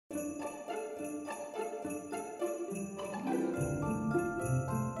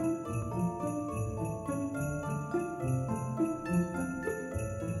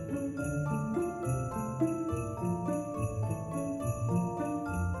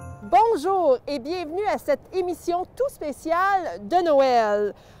Bonjour et bienvenue à cette émission tout spéciale de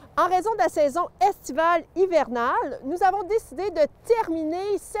Noël. En raison de la saison estivale hivernale, nous avons décidé de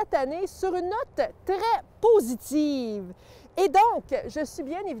terminer cette année sur une note très positive. Et donc, je suis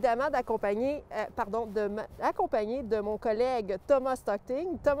bien évidemment accompagnée de mon collègue Thomas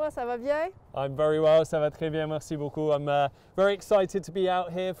Stockting. Thomas, ça va bien? I'm very well, ça va très bien, merci beaucoup. I'm very excited to be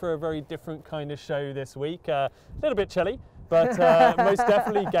out here for a very different kind of show this week. A little bit chilly, but most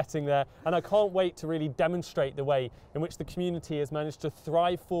definitely getting there. And I can't wait to really demonstrate the way in which the community has managed to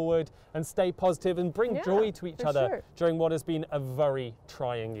thrive forward and stay positive and bring joy to each other during what has been a very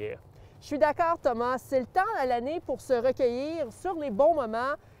trying year. Je suis d'accord, Thomas. C'est le temps à l'année pour se recueillir sur les bons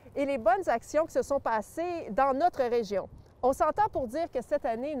moments et les bonnes actions qui se sont passées dans notre région. On s'entend pour dire que cette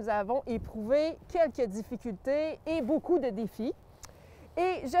année, nous avons éprouvé quelques difficultés et beaucoup de défis.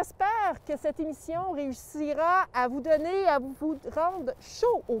 Et j'espère que cette émission réussira à vous rendre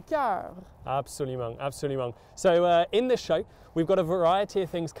chaud au cœur. Absolument, absolument. So in this show, we've got a variety of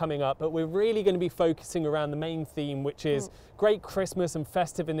things coming up, but we're really going to be focusing around the main theme, which is great Christmas and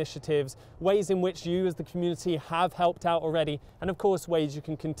festive initiatives, ways in which you as the community have helped out already, and of course ways you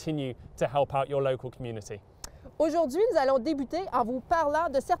can continue to help out your local community. Aujourd'hui, nous allons débuter en vous parlant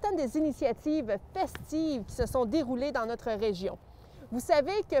de certaines des initiatives festives qui se sont déroulées dans notre région. Vous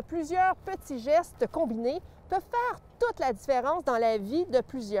savez que plusieurs petits gestes combinés peuvent faire toute la différence dans la vie de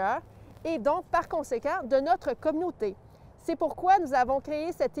plusieurs et donc, par conséquent, de notre communauté. C'est pourquoi nous avons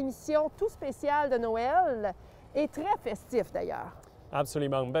créé cette émission tout spéciale de Noël et très festif d'ailleurs.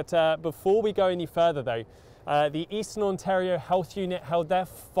 Absolument. But before we go any further though, the Eastern Ontario Health Unit held their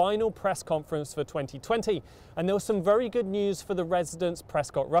final press conference for 2020, and there was some very good news for the residents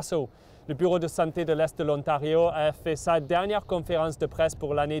Prescott-Russell. Le Bureau de santé de l'Est de l'Ontario a fait sa dernière conférence de presse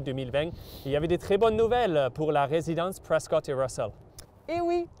pour l'année 2020. Il y avait des très bonnes nouvelles pour la résidence Prescott et Russell. Et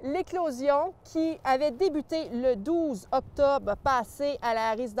oui, l'éclosion qui avait débuté le 12 octobre passé à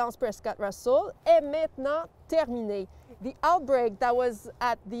la résidence Prescott-Russell est maintenant terminée. The outbreak that was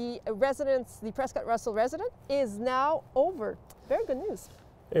at the Prescott-Russell residence, is now over. Very good news.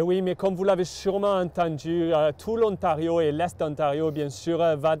 Et oui, mais comme vous l'avez sûrement entendu, tout l'Ontario et l'Est d'Ontario, bien sûr,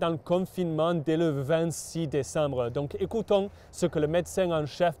 va dans le confinement dès le 26 décembre. Donc, écoutons ce que le médecin en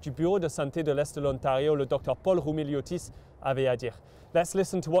chef du Bureau de santé de l'Est de l'Ontario, le Dr Paul Roumiliotis, avait à dire. Let's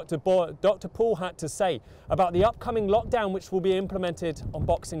listen to what Dr Paul had to say about the upcoming lockdown which will be implemented on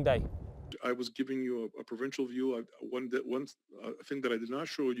Boxing Day. I was giving you a provincial view. One thing that I did not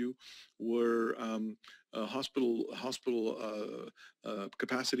show you were hospital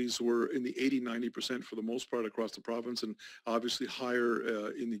capacities were in the 80-90% for the most part across the province, and obviously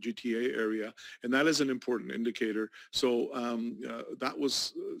higher in the GTA area, and that is an important indicator. So that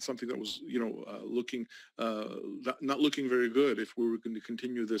was something that was, not looking very good if we were going to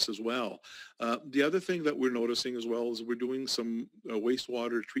continue this as well. The other thing that we're noticing as well is we're doing some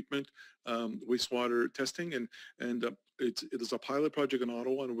wastewater treatment, wastewater testing, and it is a pilot project in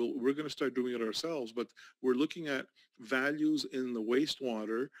Ottawa, and we're going to start doing it ourselves, but we're looking at values in the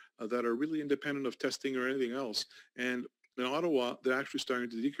wastewater that are really independent of testing or anything else. And in Ottawa, they're actually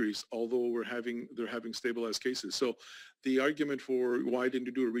starting to decrease, although they're having stabilized cases. So the argument for why didn't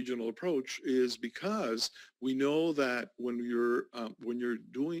you do a regional approach is because we know that when you're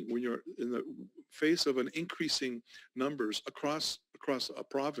in the face of an increasing numbers across a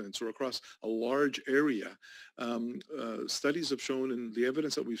province or across a large area, studies have shown, and the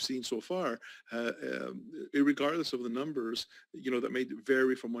evidence that we've seen so far, regardless of the numbers, that may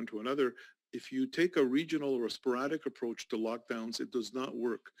vary from one to another, if you take a regional or a sporadic approach to lockdowns, it does not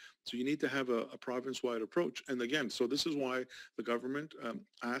work. So you need to have a province-wide approach. And again, so this is why the government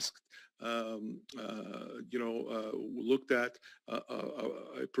asked, looked at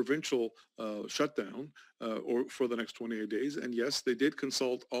a provincial shutdown or for the next 28 days. And yes, they did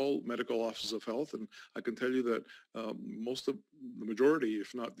consult all medical offices of health. And I can tell you that the majority,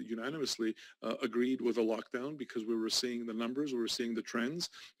 if not unanimously, agreed with a lockdown because we were seeing the numbers, we were seeing the trends.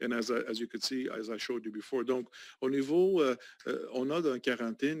 And as you could see, as I showed you before. Donc, au niveau, on a une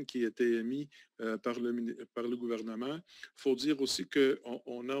quarantaine qui a été mis par le gouvernement. Il faut dire aussi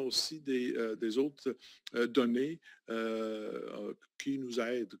qu'on a aussi des autres données qui nous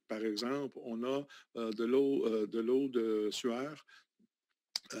aident. Par exemple, on a de l'eau de sueur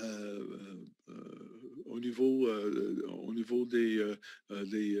au niveau des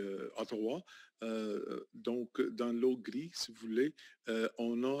Ottawa. Donc, dans l'eau gris, si vous voulez,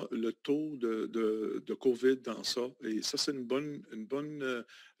 on a le taux de COVID dans ça. Et ça, c'est une bonne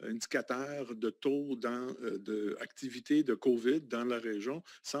indicateur de taux d'activité de COVID dans la région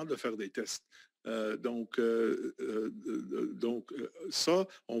sans de faire des tests. Donc, ça,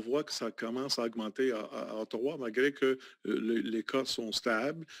 on voit que ça commence à augmenter à Ottawa, malgré que les cas sont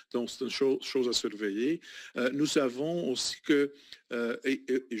stables. Donc, c'est une chose à surveiller. Nous savons aussi que, et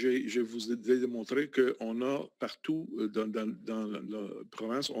je vous ai démontré qu'on a partout dans la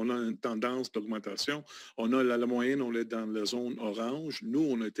province, on a une tendance d'augmentation. On a la moyenne, on est dans la zone orange. Nous,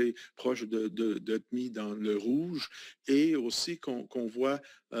 on a été proche d'être mis dans le rouge. Et aussi qu'on voit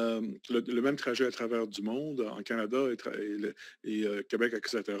le même trajet à travers du monde, en Canada et Québec,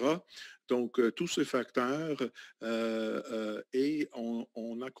 etc. Donc, tous ces facteurs, et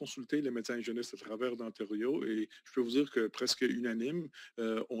on a consulté les médecins hygiénistes à travers l'Ontario et je peux vous dire que presque unanime,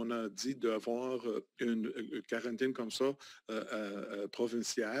 on a dit d'avoir une quarantaine comme ça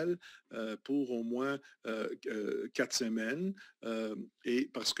provinciale pour au moins 4 semaines. Et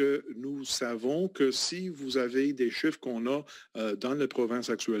parce que nous savons que si vous avez des chiffres qu'on a dans la province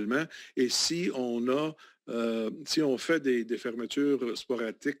actuellement et si on fait des fermetures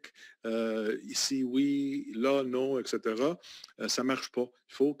sporadiques, ici oui, là non, etc., ça ne marche pas.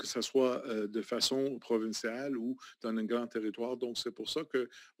 Il faut que ça soit de façon provinciale ou dans un grand territoire. Donc, c'est pour ça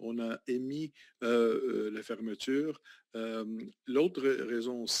qu'on a émis la fermeture. L'autre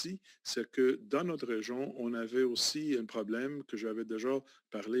raison aussi, c'est que dans notre région, on avait aussi un problème que j'avais déjà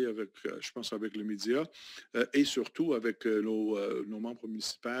parlé avec, je pense, avec les médias et surtout avec nos membres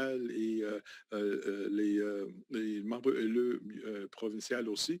municipaux et les membres élus provinciaux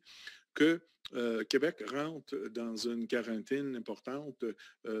aussi, que Québec rentre dans une quarantaine importante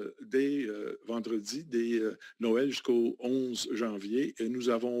dès vendredi, dès Noël jusqu'au 11 janvier. Et nous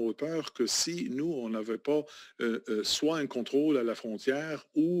avons peur que si nous, on n'avait pas soit un contrôle à la frontière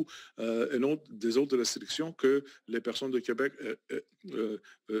ou des autres restrictions, que les personnes de Québec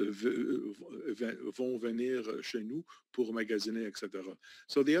vont venir chez nous pour magasiner, etc.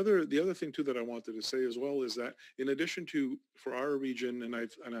 So the other thing too that I wanted to say as well is that in addition to for our region, and I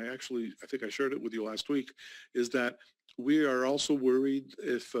think I shared it with you last week, is that we are also worried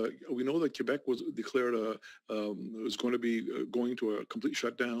if we know that Quebec was declared was going to be going to a complete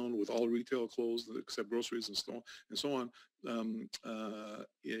shutdown with all retail closed except groceries and so on. On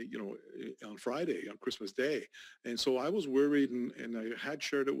Friday, on Christmas Day. And so I was worried, and I had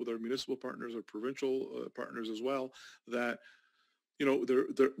shared it with our municipal partners, our provincial partners as well, that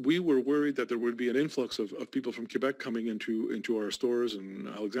we were worried that there would be an influx of people from Quebec coming into our stores in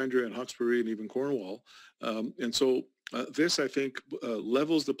Alexandria and Hawkesbury and even Cornwall. And so this, I think,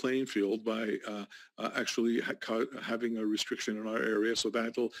 levels the playing field by actually having a restriction in our area. So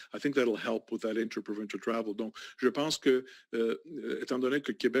I think that'll help with that interprovincial travel. Donc, je pense que, étant donné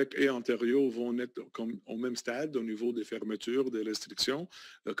que Québec et Ontario vont être au même stade au niveau des fermetures, des restrictions,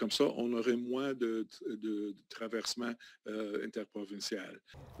 comme ça, on aurait moins de traversement interprovincial.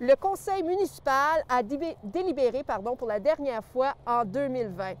 Le conseil municipal a délibéré pour la dernière fois en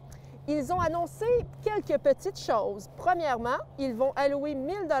 2020. Ils ont annoncé quelques petites choses. Premièrement, ils vont allouer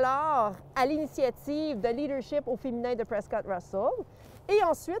 1 000 $ à l'initiative de leadership au féminin de Prescott Russell. Et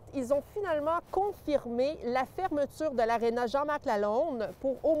ensuite, ils ont finalement confirmé la fermeture de l'aréna Jean-Marc Lalonde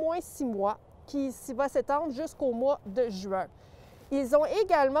pour au moins 6 mois, qui va s'étendre jusqu'au mois de juin. Ils ont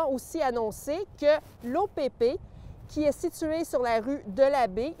également aussi annoncé que l'OPP, qui est située sur la rue de la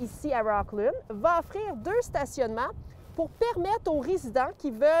Baie, ici à Rockland, va offrir 2 stationnements pour permettre aux résidents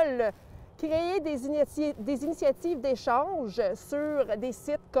qui veulent créer des initiatives d'échange sur des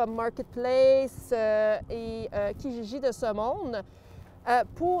sites comme Marketplace et Kijiji de ce monde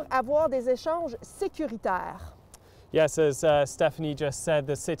pour avoir des échanges sécuritaires. Yes, as Stephanie just said,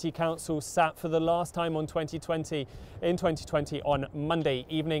 the City Council sat for the last time in 2020 on Monday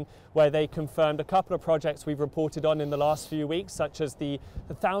evening, where they confirmed a couple of projects we've reported on in the last few weeks, such as the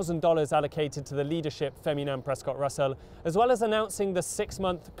 $1,000 allocated to the leadership Féminin Prescott Russell, as well as announcing the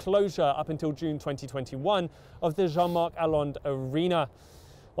 6-month closure up until June 2021 of the Jean-Marc Lalonde Arena.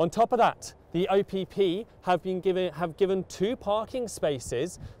 On top of that, the OPP have given 2 parking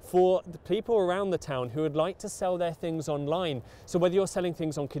spaces for the people around the town who would like to sell their things online. So whether you're selling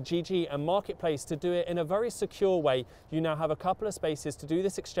things on Kijiji and Marketplace, to do it in a very secure way, you now have a couple of spaces to do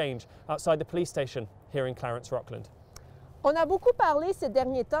this exchange outside the police station here in Clarence, Rockland. On a beaucoup parlé ces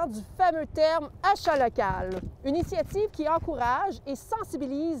derniers temps du fameux terme achat local, une initiative qui encourage et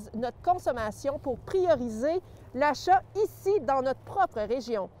sensibilise notre consommation pour prioriser l'achat ici dans notre propre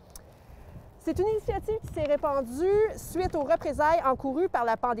région. C'est une initiative qui s'est répandue suite aux représailles encourues par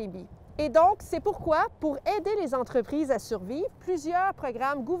la pandémie. Et donc, c'est pourquoi, pour aider les entreprises à survivre, plusieurs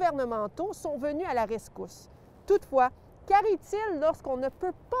programmes gouvernementaux sont venus à la rescousse. Toutefois, qu'arrive-t-il lorsqu'on ne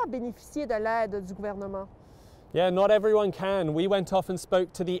peut pas bénéficier de l'aide du gouvernement? Yeah, not everyone can. We went off and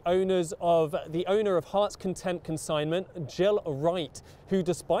spoke to the owner of Heart's Content Consignment, Jill Wright, who,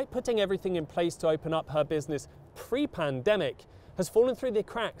 despite putting everything in place to open up her business pre-pandemic, has fallen through the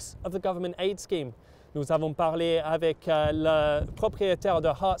cracks of the government aid scheme. Nous avons parlé avec le propriétaire de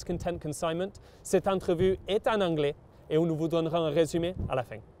Heart's Content Consignment. Cette entrevue est en anglais et nous vous donnerons un résumé à la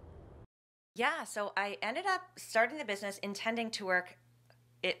fin. Yeah, so I ended up starting the business intending to work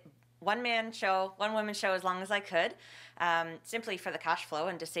one-man show, one-woman show as long as I could, simply for the cash flow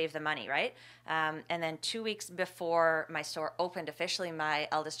and to save the money, right? And then 2 weeks before my store opened officially, my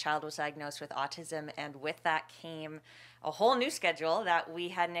eldest child was diagnosed with autism, and with that came a whole new schedule that we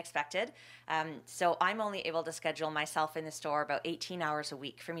hadn't expected. So I'm only able to schedule myself in the store about 18 hours a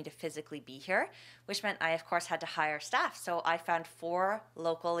week for me to physically be here, which meant I, of course, had to hire staff. So I found 4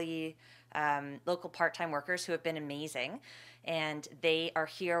 local part-time workers who have been amazing, and they are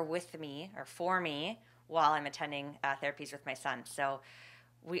here with me or for me while I'm attending therapies with my son. So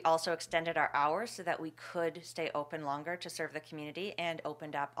we also extended our hours so that we could stay open longer to serve the community, and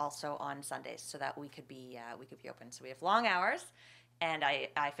opened up also on Sundays so that we could be open. So we have long hours, and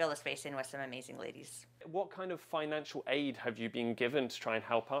I fill the space in with some amazing ladies. What kind of financial aid have you been given to try and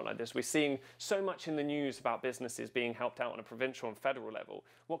help out like this? We're seeing so much in the news about businesses being helped out on a provincial and federal level.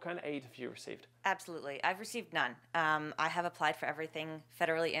 What kind of aid have you received? Absolutely. I've received none. I have applied for everything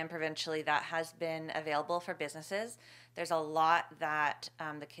federally and provincially that has been available for businesses. There's a lot that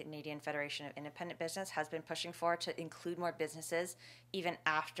the Canadian Federation of Independent Business has been pushing for to include more businesses even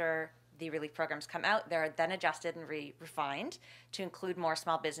after the relief programs come out. They're then adjusted and refined to include more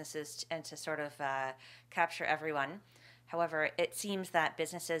small businesses and to sort of capture everyone. However, it seems that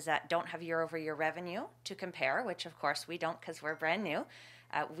businesses that don't have year-over-year revenue to compare, which of course we don't because we're brand new,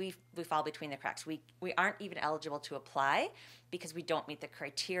 we fall between the cracks. We aren't even eligible to apply because we don't meet the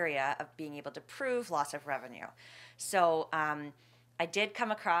criteria of being able to prove loss of revenue. So I did come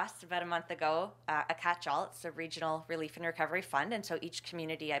across about a month ago a catch-all. It's a regional relief and recovery fund, and so each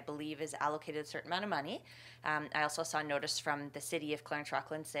community, I believe, is allocated a certain amount of money. I also saw a notice from the city of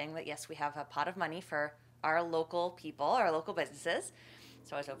Clarence-Rockland saying that yes, we have a pot of money for our local people, our local businesses.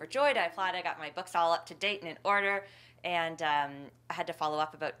 So I was overjoyed. I applied. I got my books all up to date and in order, and I had to follow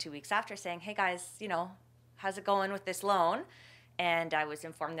up about 2 weeks after saying, hey guys, you know, how's it going with this loan? And I was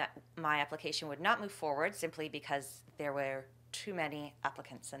informed that my application would not move forward simply because there were too many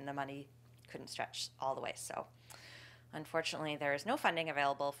applicants and the money couldn't stretch all the way. So unfortunately, there is no funding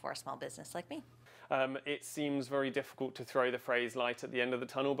available for a small business like me. It seems very difficult to throw the phrase light at the end of the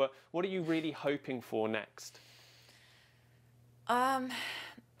tunnel, but what are you really hoping for next? I'm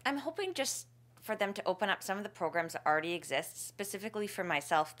hoping just for them to open up some of the programs that already exist, specifically for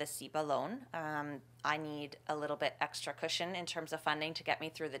myself, the SEPA loan. I need a little bit extra cushion in terms of funding to get me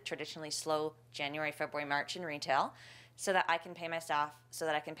through the traditionally slow January, February, March in retail, so that I can pay my staff, so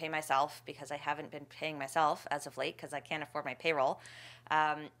that I can pay myself, because I haven't been paying myself as of late because I can't afford my payroll.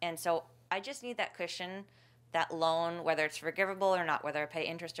 And so I just need that cushion, that loan, whether it's forgivable or not, whether I pay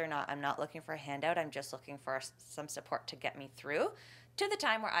interest or not. I'm not looking for a handout. I'm just looking for some support to get me through to the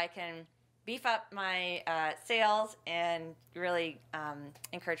time where I can beef up my sales and really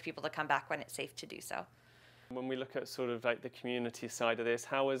encourage people to come back when it's safe to do so. When we look at sort of like the community side of this,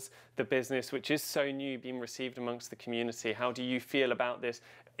 how has the business, which is so new, been received amongst the community? How do you feel about this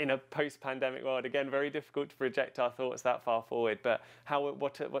in a post-pandemic world? Again, very difficult to project our thoughts that far forward, but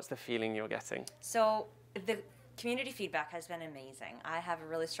what's the feeling you're getting? So the community feedback has been amazing. I have a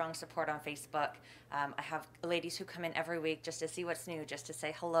really strong support on Facebook. I have ladies who come in every week just to see what's new, just to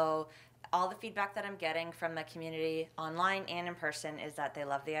say hello. All the feedback that I'm getting from the community online and in person is that they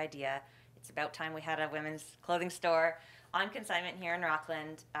love the idea. It's about time we had a women's clothing store on consignment here in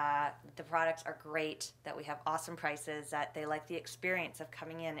Rockland. The products are great, that we have awesome prices, that they like the experience of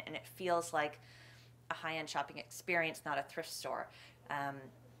coming in, and it feels like a high-end shopping experience, not a thrift store.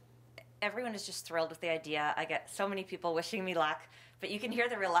 Everyone is just thrilled with the idea. I get so many people wishing me luck, but you can hear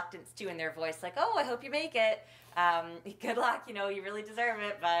the reluctance too in their voice, like, oh, I hope you make it. Good luck, you know, you really deserve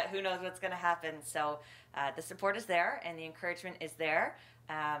it, but who knows what's going to happen. So the support is there and the encouragement is there,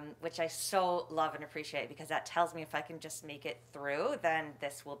 which I so love and appreciate, because that tells me if I can just make it through, then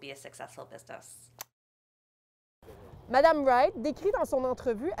this will be a successful business. Madame Wright décrit dans son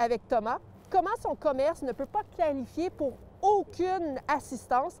entrevue avec Thomas comment son commerce ne peut pas qualifier pour aucune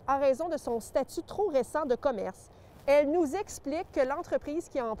assistance en raison de son statut trop récent de commerce. Elle nous explique que l'entreprise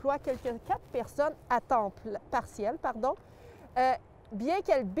qui emploie quelques 4 personnes à temps partiel, bien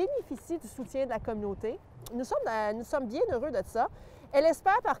qu'elle bénéficie du soutien de la communauté, nous sommes bien heureux de ça. Elle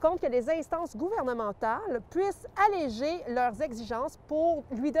espère par contre que les instances gouvernementales puissent alléger leurs exigences pour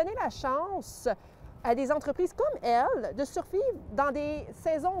lui donner la chance à des entreprises comme elles de survivre dans des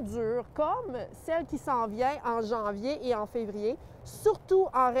saisons dures comme celle qui s'en vient en janvier et en février, surtout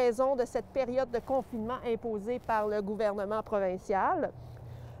en raison de cette période de confinement imposée par le gouvernement provincial.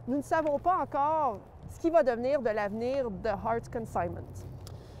 Nous ne savons pas encore ce qui va devenir de l'avenir de Hearts Consignment.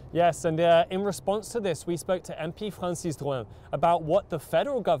 Yes, and in response to this, we spoke to MP Francis Drouin about what the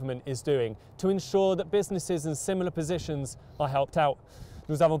federal government is doing to ensure that businesses in similar positions are helped out.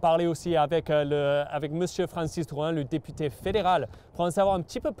 Nous avons parlé aussi avec M. Francis Drouin, le député fédéral, pour en savoir un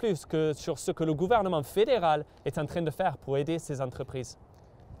petit peu plus sur ce que le gouvernement fédéral est en train de faire pour aider ces entreprises.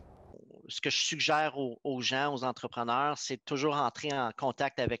 Ce que je suggère aux gens, aux entrepreneurs, c'est toujours entrer en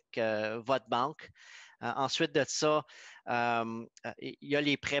contact avec votre banque. Ensuite de ça, il y a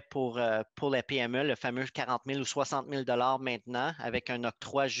les prêts pour les PME, le fameux 40 000 ou 60 000 $ maintenant, avec un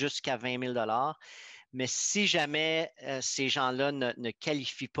octroi jusqu'à 20 000 $. Mais si jamais ces gens-là ne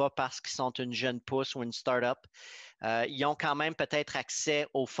qualifient pas parce qu'ils sont une jeune pousse ou une start-up, ils ont quand même peut-être accès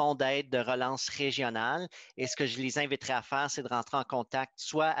au fonds d'aide de relance régionale. Et ce que je les inviterais à faire, c'est de rentrer en contact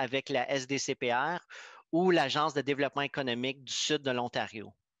soit avec la SDCPR ou l'Agence de développement économique du sud de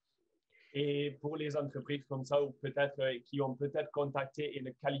l'Ontario. Et pour les entreprises comme ça, ou peut-être qui ont peut-être contacté et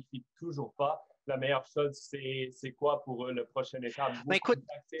ne qualifient toujours pas, la meilleure chose, c'est quoi pour le prochain étape? Vous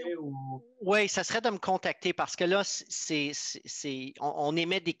contacter ou... Oui, ça serait de me contacter parce que là, on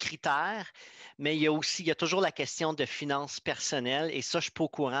émet des critères, mais il y a toujours la question de finances personnelles et ça, je ne suis pas au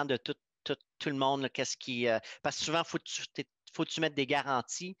courant de tout le monde. Parce que souvent, il faut que tu mettes des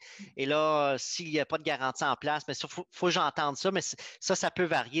garanties. Et là, s'il n'y a pas de garantie en place, mais il faut que j'entende ça, mais ça peut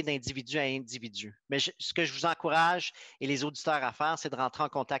varier d'individu à individu. Mais ce que je vous encourage et les auditeurs à faire, c'est de rentrer en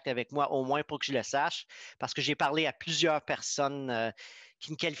contact avec moi, au moins pour que je le sache, parce que j'ai parlé à plusieurs personnes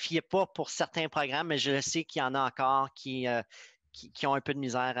qui ne qualifiaient pas pour certains programmes, mais je sais qu'il y en a encore qui ont un peu de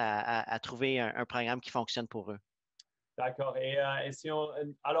misère à trouver un programme qui fonctionne pour eux. D'accord. Et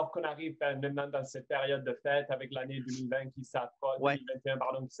alors qu'on arrive maintenant dans cette période de fête avec l'année 2020 qui s'approche, 2021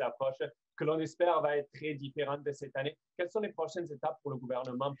 pardon, qui s'approche, que l'on espère va être très différente de cette année, quelles sont les prochaines étapes pour le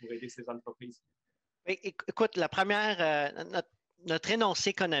gouvernement pour aider ces entreprises? Écoute, la première, notre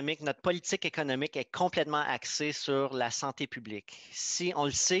énoncé économique, notre politique économique est complètement axée sur la santé publique. On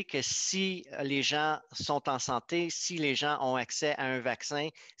le sait que si les gens sont en santé, si les gens ont accès à un vaccin,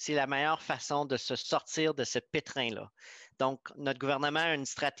 c'est la meilleure façon de se sortir de ce pétrin-là. Donc, notre gouvernement a une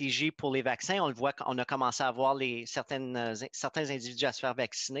stratégie pour les vaccins. On le voit qu'on a commencé à voir certains individus à se faire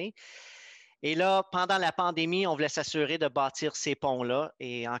vacciner. Et là, pendant la pandémie, on voulait s'assurer de bâtir ces ponts-là.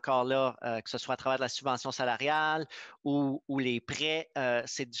 Et encore là, que ce soit à travers la subvention salariale ou les prêts,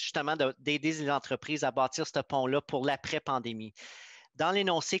 c'est justement d'aider les entreprises à bâtir ce pont-là pour l'après-pandémie. Dans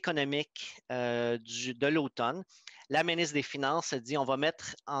l'énoncé économique de l'automne, la ministre des Finances a dit qu'on va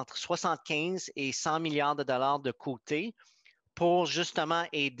mettre entre 75 et 100 milliards de dollars de côté pour justement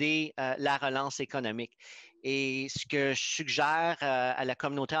aider la relance économique. Et ce que je suggère à la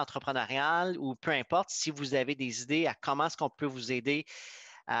communauté entrepreneuriale ou peu importe, si vous avez des idées à comment est-ce qu'on peut vous aider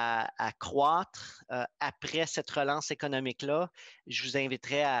à croître après cette relance économique-là, je vous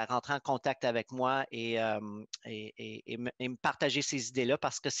inviterai à rentrer en contact avec moi et me partager ces idées-là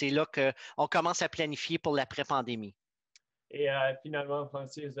parce que c'est là qu'on commence à planifier pour l'après-pandémie. Et finalement,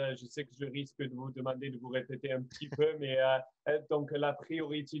 Francis, je sais que je risque de vous demander de vous répéter un petit peu, mais donc la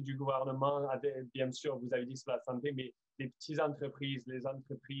priorité du gouvernement, bien sûr, vous avez dit c'est la santé, mais les petites entreprises, les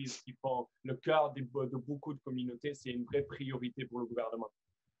entreprises qui font le cœur de beaucoup de communautés, c'est une vraie priorité pour le gouvernement.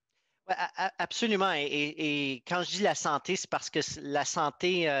 Absolument. Et quand je dis la santé, c'est parce que la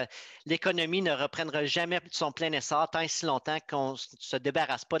santé, l'économie ne reprendra jamais son plein essor tant et si longtemps qu'on ne se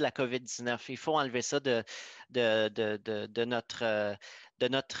débarrasse pas de la COVID-19. Il faut enlever ça de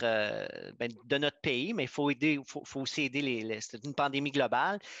notre pays, mais il faut aussi aider c'est une pandémie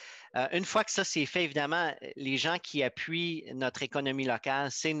globale. Une fois que ça c'est fait, évidemment, les gens qui appuient notre économie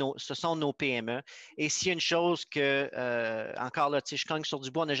locale, ce sont nos PME. Et s'il y a une chose encore là, je cogne sur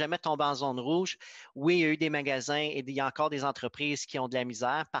du bois, on n'a jamais tombé en zone rouge. Oui, il y a eu des magasins et il y a encore des entreprises qui ont de la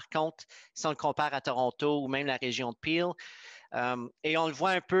misère. Par contre, si on le compare à Toronto ou même la région de Peel, et on le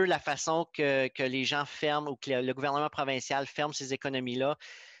voit un peu la façon que les gens ferment ou que le gouvernement provincial ferme ces économies-là.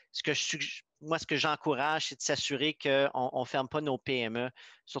 Ce que j'encourage, c'est de s'assurer qu'on ne ferme pas nos PME,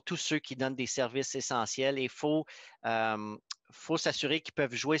 surtout ceux qui donnent des services essentiels. Et il faut s'assurer qu'ils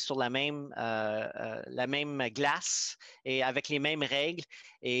peuvent jouer sur la même glace et avec les mêmes règles.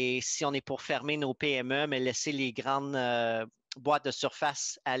 Et si on est pour fermer nos PME, mais laisser les grandes boîtes de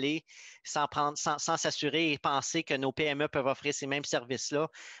surface aller sans s'assurer et penser que nos PME peuvent offrir ces mêmes services-là,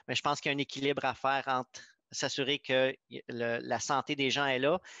 mais je pense qu'il y a un équilibre à faire entre s'assurer que la santé des gens est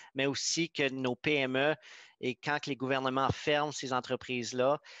là, mais aussi que nos PME, et quand les gouvernements ferment ces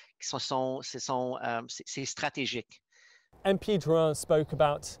entreprises-là, c'est stratégique. MP Drouin spoke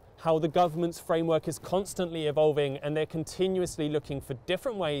about how the government's framework is constantly evolving and they're continuously looking for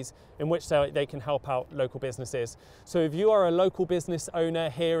different ways in which they can help out local businesses. So if you are a local business owner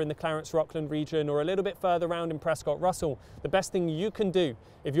here in the Clarence-Rockland region or a little bit further around in Prescott-Russell, the best thing you can do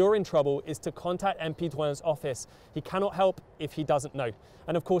if you're in trouble is to contact MP Drouin's office. He cannot help if he doesn't know.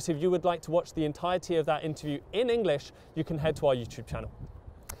 And of course, if you would like to watch the entirety of that interview in English, you can head to our YouTube channel.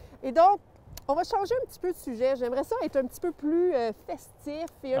 Et donc, on va changer un petit peu de sujet. J'aimerais ça être un petit peu plus festif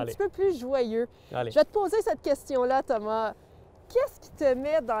et un petit peu plus joyeux. Allez. Je vais te poser cette question-là, Thomas. Qu'est-ce qui te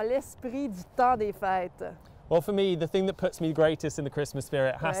met dans l'esprit du temps des fêtes? Well, for me, the thing that puts me greatest in the Christmas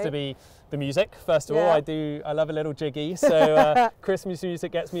spirit has to be the music. First of all, I love a little jiggy, so Christmas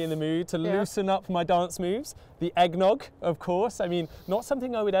music gets me in the mood to loosen up my dance moves. The eggnog, of course. I mean, not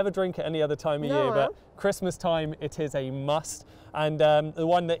something I would ever drink at any other time of year, but Christmas time, it is a must. And the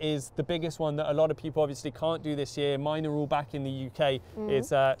one that is the biggest one that a lot of people obviously can't do this year, mine are all back in the UK,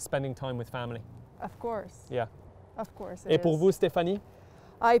 is spending time with family. Of course. Yeah. Of course. Et pour vous, Stéphanie?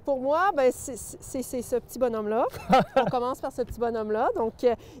 Ah, et pour moi, ben, c'est ce petit bonhomme-là. On commence par ce petit bonhomme-là. Donc,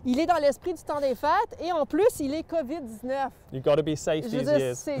 il est dans l'esprit du temps des fêtes et en plus, il est COVID-19. You've got to be safe these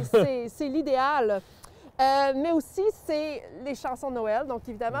years. C'est l'idéal. Mais aussi, c'est les chansons de Noël. Donc,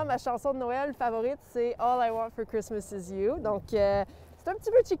 évidemment, ma chanson de Noël favorite, c'est All I Want for Christmas Is You. Donc, c'est un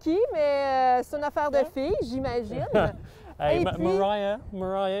petit peu cheeky, mais c'est une affaire de filles, j'imagine. Hey,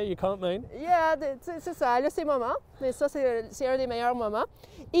 Mariah, you can't moan. Yeah, c'est ça, elle a ses moments, mais ça, c'est un des meilleurs moments.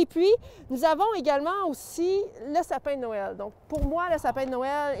 Et puis, nous avons également aussi le sapin de Noël. Donc, pour moi, le sapin de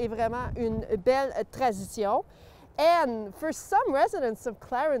Noël est vraiment une belle tradition. And for some residents of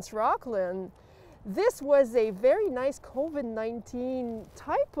Clarence-Rockland, this was a very nice COVID-19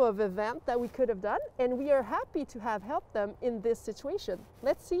 type of event that we could have done, and we are happy to have helped them in this situation.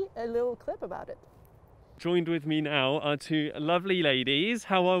 Let's see a little clip about it. Joined with me now are two lovely ladies.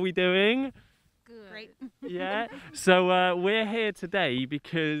 How are we doing? Good. Great. Yeah. So we're here today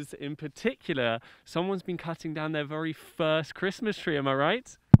because, in particular, someone's been cutting down their very first Christmas tree. Am I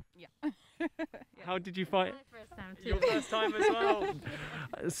right? Yeah. How did you find? My first time too. Your first time as well.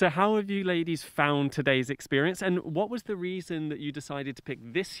 So how have you ladies found today's experience, and what was the reason that you decided to pick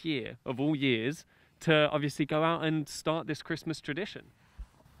this year of all years to obviously go out and start this Christmas tradition?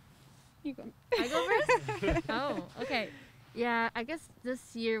 You go. I go first? Oh, okay. Yeah, I guess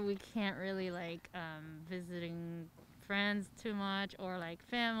this year we can't really like visiting friends too much or like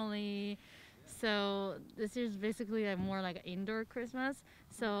family. So this year's basically like more like an indoor Christmas.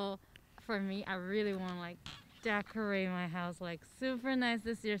 So for me, I really want to like decorate my house like super nice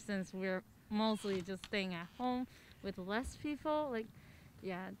this year since we're mostly just staying at home with less people. Like,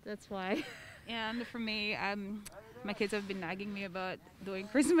 yeah, that's why. And for me, my kids have been nagging me about doing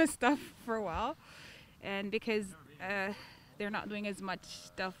Christmas stuff for a while, and because they're not doing as much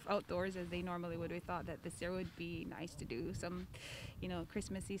stuff outdoors as they normally would, we thought that this year would be nice to do some, you know,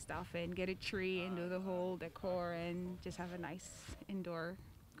 Christmassy stuff and get a tree and do the whole decor and just have a nice indoor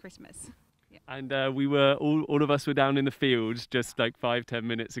Christmas. Yeah. And we were all of us were down in the fields just like 5-10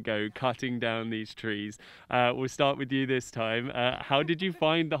 minutes ago cutting down these trees. We'll start with you this time. How did you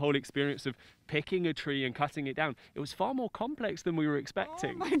find the whole experience of picking a tree and cutting it down? It was far more complex than we were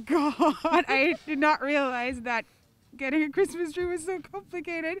expecting. Oh my God, I did not realize that getting a Christmas tree was so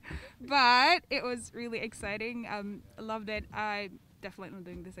complicated, but it was really exciting. I loved it. I definitely am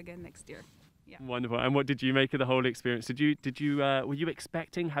doing this again next year. Yeah. Wonderful. And what did you make of the whole experience? Were you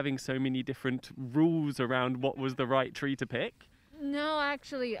expecting having so many different rules around what was the right tree to pick? No,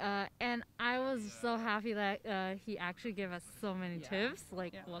 actually, and I was so happy that he actually gave us so many tips,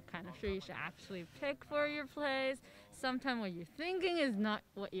 like what kind of tree you should actually pick for your place. Sometimes what you're thinking is not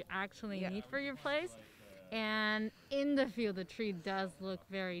what you actually need for your place. And in the field, the tree does look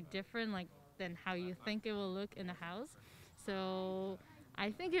very different, like than how you think it will look in the house. So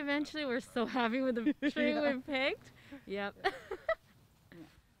I think eventually we're so happy with the tree we picked. Yep.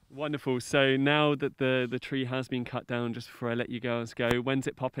 Wonderful. So now that the tree has been cut down, just before I let you girls go, when's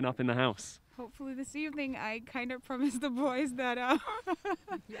it popping up in the house? Hopefully this evening. I kind of promised the boys that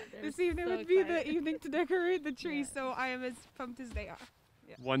this evening so would be the evening to decorate the tree, so I am as pumped as they are.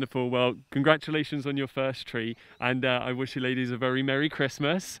 Yeah. Wonderful. Well, congratulations on your first tree, and I wish you ladies a very Merry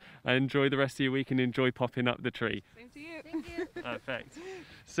Christmas. Enjoy the rest of your week and enjoy popping up the tree. Same to you. Thank you. Perfect.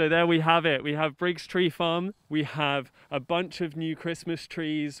 So there we have it. We have Briggs Tree Farm. We have a bunch of new Christmas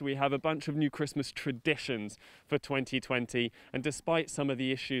trees. We have a bunch of new Christmas traditions for 2020. And despite some of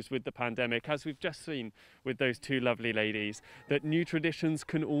the issues with the pandemic, as we've just seen with those two lovely ladies, that new traditions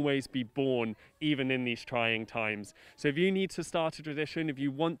can always be born even in these trying times. So if you need to start a tradition, if you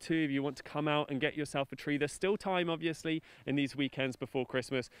want to come out and get yourself a tree, there's still time obviously in these weekends before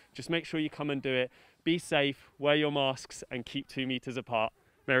Christmas. Just make sure you come and do it. Be safe, wear your masks and keep 2 meters apart.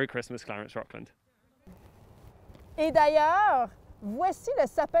 Merry Christmas, Clarence Rockland. Et d'ailleurs, voici le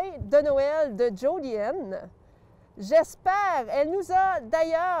sapin de Noël de Jodienne. J'espère, elle nous a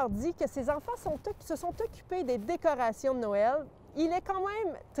d'ailleurs dit que ses enfants se sont occupés des décorations de Noël. Il est quand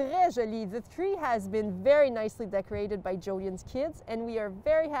même très joli. The tree has been very nicely decorated by Jodien's kids, and we are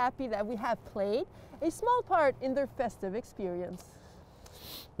very happy that we have played a small part in their festive experience.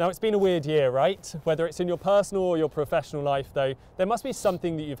 Now, it's been a weird year, right? Whether it's in your personal or your professional life, though, there must be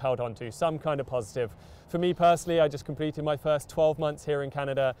something that you've held on to, some kind of positive. For me personally, I just completed my first 12 months here in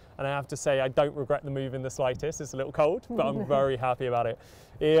Canada, and I have to say I don't regret the move in the slightest. It's a little cold, but I'm very happy about it.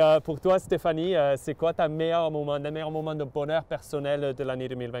 Et pour toi, Stéphanie, c'est quoi le meilleur moment de bonheur personnel de l'année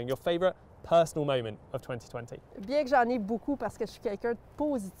 2020? Your favorite personal moment of 2020? Bien que j'en ai beaucoup parce que je suis quelqu'un de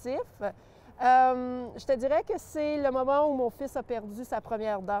positif, je te dirais que c'est le moment où mon fils a perdu sa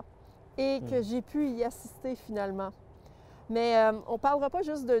première dent et que j'ai pu y assister finalement. Mais on ne parlera pas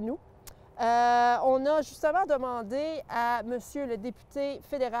juste de nous. On a justement demandé à Monsieur le député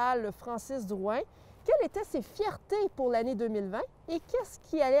fédéral Francis Drouin quelles étaient ses fiertés pour l'année 2020 et qu'est-ce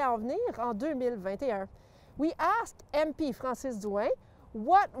qui allait en venir en 2021. We asked MP Francis Drouin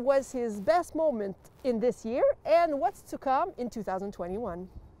what was his best moment in this year and what's to come in 2021.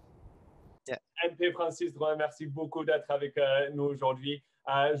 MP Francis Drouin, merci beaucoup d'être avec nous aujourd'hui.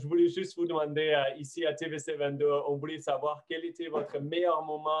 Je voulais juste vous demander, ici à TVC 22, on voulait savoir quel était votre meilleur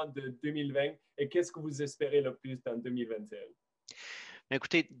moment de 2020 et qu'est-ce que vous espérez le plus dans 2021?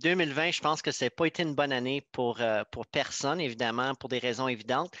 Écoutez, 2020, je pense que ça n'a pas été une bonne année pour personne, évidemment, pour des raisons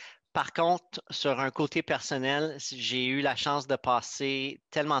évidentes. Par contre, sur un côté personnel, j'ai eu la chance de passer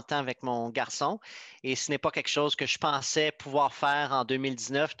tellement de temps avec mon garçon et ce n'est pas quelque chose que je pensais pouvoir faire en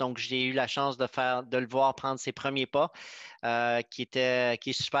 2019. Donc, j'ai eu la chance de le voir prendre ses premiers pas, qui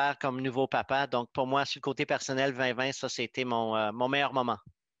est super comme nouveau papa. Donc, pour moi, sur le côté personnel, 2020, ça, c'était mon meilleur moment.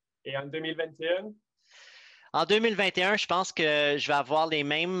 Et en 2021? En 2021, je pense que je vais avoir les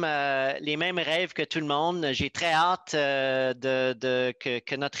mêmes rêves que tout le monde. J'ai très hâte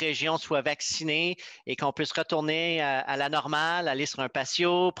que notre région soit vaccinée et qu'on puisse retourner à la normale, aller sur un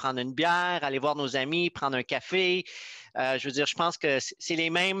patio, prendre une bière, aller voir nos amis, prendre un café. Je veux dire, je pense que c'est les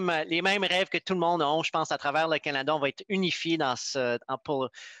mêmes rêves que tout le monde a. Je pense à travers le Canada, on va être unifiés pour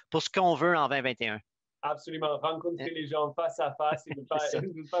ce qu'on veut en 2021. Absolument, rencontrer les gens face à face et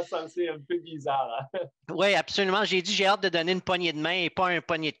ne pas sentir un peu bizarre. Hein? Oui, absolument. J'ai hâte de donner une poignée de main et pas un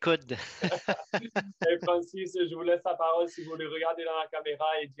poignet de coude. Et Francis, je vous laisse la parole si vous voulez regarder dans la caméra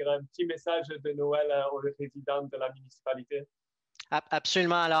et dire un petit message de Noël aux résidents de la municipalité.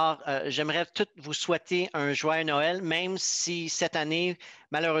 Absolument. Alors, j'aimerais tous vous souhaiter un joyeux Noël, même si cette année,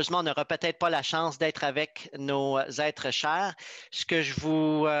 malheureusement, on n'aura peut-être pas la chance d'être avec nos êtres chers. Ce que je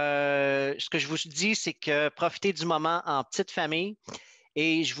vous dis, c'est que profitez du moment en petite famille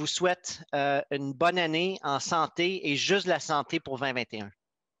et je vous souhaite une bonne année en santé et juste la santé pour 2021.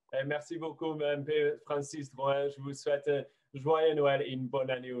 Merci beaucoup, MP Francis Drouin. Je vous souhaite joyeux Noël et une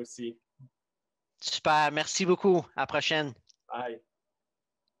bonne année aussi. Super. Merci beaucoup. À la prochaine. Bye.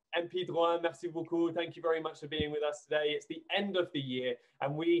 MP Drouin, merci beaucoup. Thank you very much for being with us today. It's the end of the year,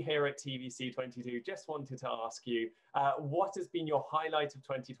 and we here at TVC 22 just wanted to ask you, what has been your highlight of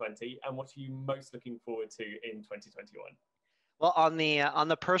 2020, and what are you most looking forward to in 2021? Well, on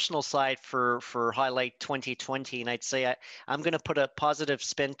the personal side for highlight 2020, and I'd say I'm going to put a positive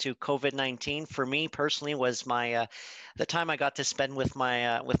spin to COVID-19. For me personally, was the time I got to spend with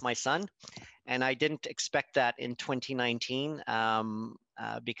my son. And I didn't expect that in 2019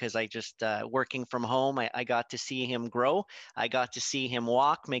 because I just working from home, I got to see him grow. I got to see him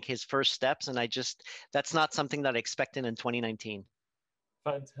walk, make his first steps. And that's not something that I expected in 2019.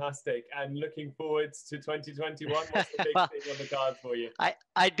 Fantastic. And looking forward to 2021, what's the big thing on the card for you?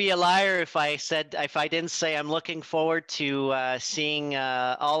 I'd be a liar if I didn't say I'm looking forward to seeing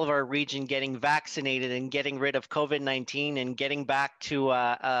all of our region getting vaccinated and getting rid of COVID-19 and getting back to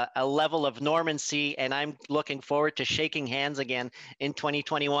a level of normalcy. And I'm looking forward to shaking hands again in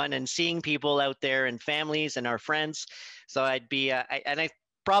 2021 and seeing people out there and families and our friends. So I'd be, I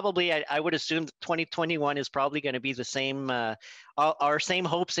would assume 2021 is probably going to be the same, our same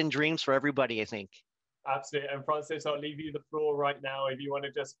hopes and dreams for everybody, I think. Absolutely. And Francis, I'll leave you the floor right now if you want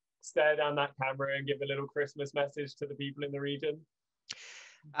to just stare down that camera and give a little Christmas message to the people in the region.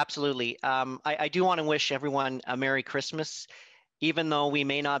 Absolutely. I do want to wish everyone a Merry Christmas. Even though we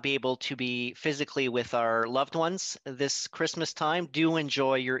may not be able to be physically with our loved ones this Christmas time, do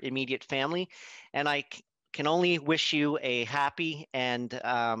enjoy your immediate family. And I can only wish you a happy and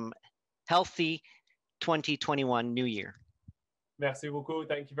healthy 2021 New Year. Merci beaucoup.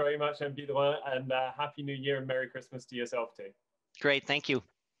 Thank you very much, MP Drouin, and Happy New Year and Merry Christmas to yourself too. Great, thank you.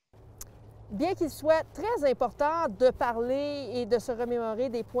 Bien qu'il soit très important de parler et de se remémorer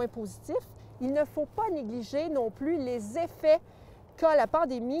des points positifs, il ne faut pas négliger non plus les effets qu'a la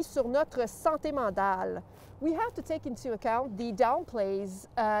pandémie sur notre santé mentale. We have to take into account the downplays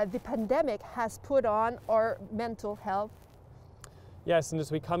the pandemic has put on our mental health. Yes, and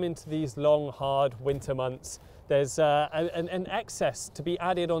as we come into these long, hard winter months, there's an excess to be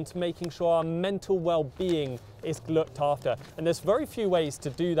added on to making sure our mental well-being is looked after. And there's very few ways to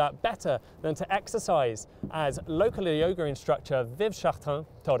do that better than to exercise, as local yoga instructor Viv Chartrand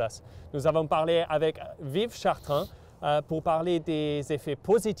told us. Nous avons parlé avec Viv Chartrand pour parler des effets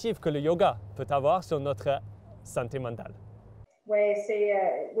positifs que le yoga peut avoir sur notre santé mentale. Oui,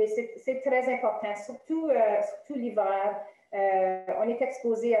 c'est très important, surtout l'hiver. On est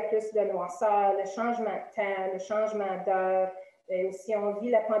exposé à plus de noirceur, le changement de temps, le changement d'heure. Si on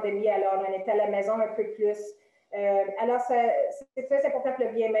vit la pandémie, alors on est à la maison un peu plus. Alors, c'est très important pour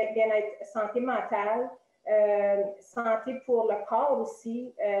le bien-être santé mentale, santé pour le corps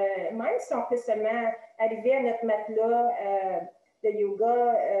aussi. Même si on peut seulement arriver à notre matelas de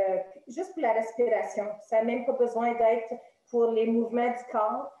yoga, juste pour la respiration. Ça n'a même pas besoin d'être pour les mouvements du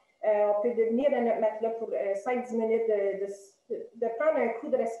corps. On peut devenir à notre matelas pour 5-10 minutes de prendre un coup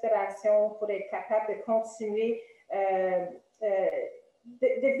de respiration pour être capable de continuer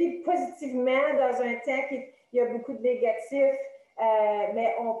de vivre positivement dans un temps qui il y a beaucoup de négatifs,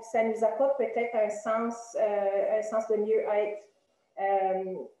 mais ça nous apporte peut-être un sens de mieux-être.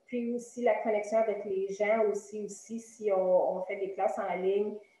 Puis aussi la connexion avec les gens aussi si on fait des classes en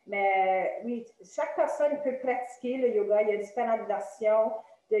ligne. Mais oui, chaque personne peut pratiquer le yoga. Il y a différentes versions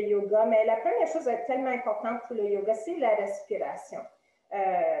de yoga, mais la première chose tellement importante pour le yoga, c'est la respiration.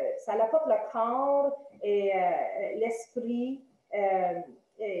 Ça apporte le corps et l'esprit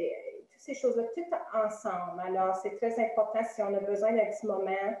et toutes ces choses-là, tout ensemble. Alors, c'est très important si on a besoin d'un petit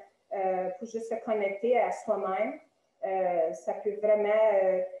moment pour juste se connecter à soi-même. Ça peut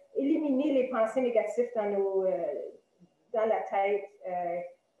vraiment éliminer les pensées négatives dans la tête.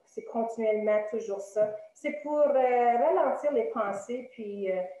 C'est continuellement toujours ça. C'est pour ralentir les pensées, puis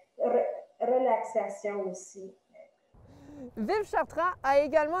relaxation aussi. Viv Chartrand a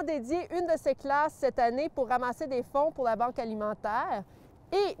également dédié une de ses classes cette année pour ramasser des fonds pour la Banque alimentaire.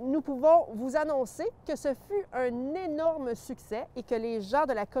 Et nous pouvons vous annoncer que ce fut un énorme succès et que les gens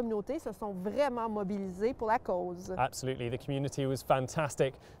de la communauté se sont vraiment mobilisés pour la cause. Absolutely, the community was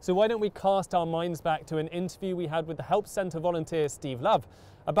fantastic. So why don't we cast our minds back to an interview we had with the Help Centre volunteer Steve Love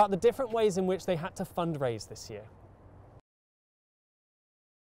about the different ways in which they had to fundraise this year.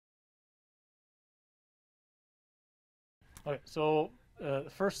 Okay, so the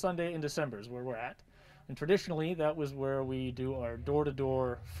first Sunday in December is where we're at. And traditionally, that was where we do our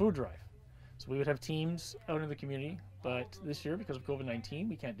door-to-door food drive. So we would have teams out in the community, but this year, because of COVID-19,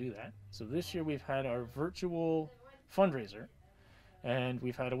 we can't do that. So this year we've had our virtual fundraiser, and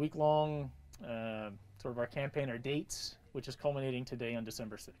we've had a week-long sort of our campaign, our dates, which is culminating today on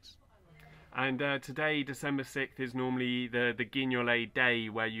December 6th. And today, December 6th, is normally the Guignolé day,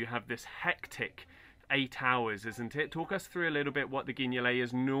 where you have this hectic 8 hours, isn't it? Talk us through a little bit what the Guignolé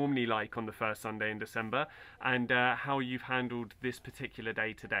is normally like on the first Sunday in December, and how you've handled this particular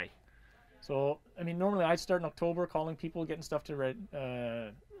day today. So, I mean, normally I'd start in October calling people, getting stuff to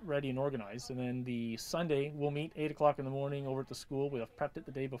ready and organized, and then the Sunday we'll meet 8 o'clock in the morning over at the school. We'll have prepped it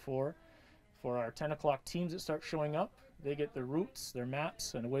the day before. For our 10 o'clock teams that start showing up, they get their routes, their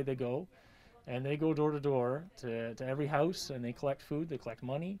maps, and away they go. And they go door to door to every house, and they collect food, they collect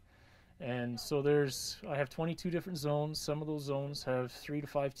money. And so I have 22 different zones. Some of those zones have 3 to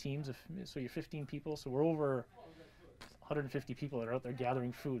 5 teams, so you're 15 people. So we're over 150 people that are out there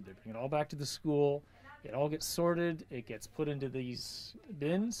gathering food. They bring it all back to the school. It all gets sorted. It gets put into these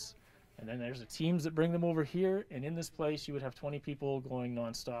bins. And then there's the teams that bring them over here. And in this place, you would have 20 people going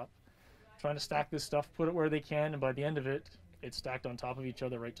nonstop, trying to stack this stuff, put it where they can. And by the end of it, it's stacked on top of each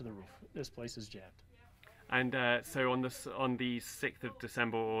other right to the roof. This place is jammed. And so on the 6th of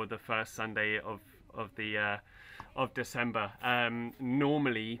December, or the first Sunday of December,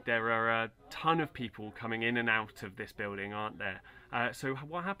 normally there are a ton of people coming in and out of this building, aren't there? So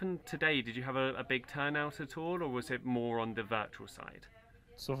what happened today? Did you have a big turnout at all, or was it more on the virtual side?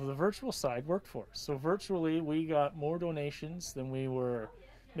 So for the virtual side, worked for us. So virtually, we got more donations than we were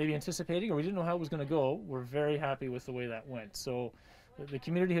maybe anticipating, or we didn't know how it was going to go, we're very happy with the way that went. So the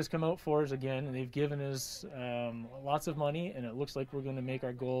community has come out for us again, and they've given us lots of money, and it looks like we're going to make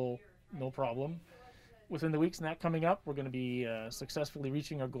our goal no problem. Within the weeks and that coming up, we're going to be successfully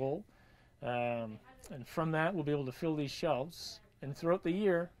reaching our goal. And from that, we'll be able to fill these shelves. And throughout the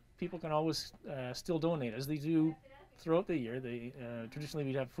year, people can always still donate, as they do throughout the year. Traditionally,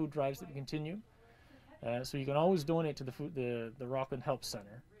 we'd have food drives that continue. So you can always donate to the Rockland Help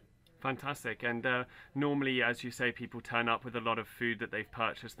Center. Fantastic. And normally, as you say, people turn up with a lot of food that they've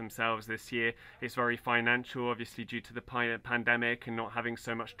purchased themselves this year. It's very financial, obviously, due to the pandemic and not having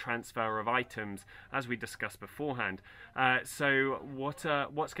so much transfer of items, as we discussed beforehand. So what's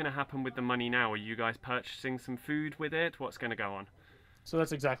going to happen with the money now? Are you guys purchasing some food with it? What's going to go on? So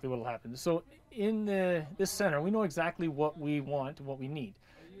that's exactly what will happen. So in this center, we know exactly what we want and what we need.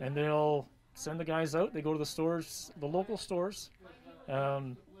 And they'll send the guys out. They go to the stores, the local stores,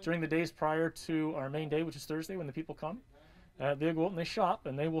 during the days prior to our main day, which is Thursday, when the people come. They'll go out and they shop,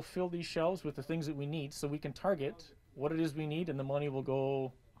 and they will fill these shelves with the things that we need, so we can target what it is we need, and the money will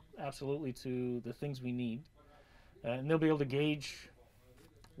go absolutely to the things we need. And they'll be able to gauge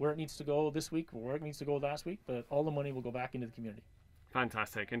where it needs to go this week or where it needs to go last week, but all the money will go back into the community.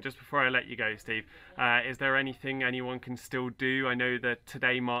 Fantastic. And just before I let you go, Steve, is there anything anyone can still do? I know that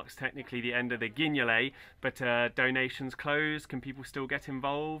today marks technically the end of the guignolé, but donations closed. Can people still get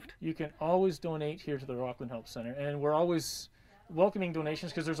involved? You can always donate here to the Rockland Help Center, and we're always welcoming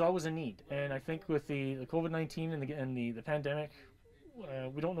donations because there's always a need. And I think with the COVID-19 and the pandemic,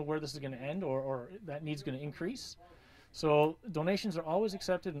 we don't know where this is going to end or that need's going to increase. So donations are always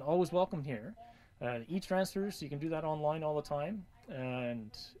accepted and always welcome here. E-transfers, you can do that online all the time.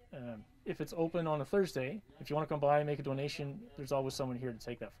 And if it's open on a Thursday, if you want to come by and make a donation, there's always someone here to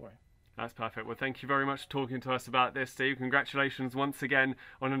take that for you. That's perfect. Well, thank you very much for talking to us about this, Steve. Congratulations once again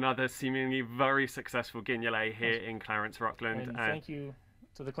on another seemingly very successful guignolé here in Clarence, Rockland. And thank you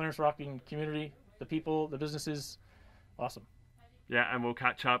to the Clarence Rockland community, the people, the businesses. Awesome. Yeah, and we'll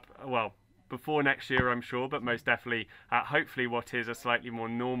catch up, well, before next year, I'm sure, but most definitely, hopefully what is a slightly more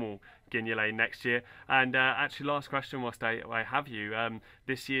normal guignolé next year. And actually, last question whilst I have you.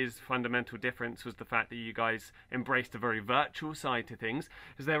 This year's fundamental difference was the fact that you guys embraced a very virtual side to things.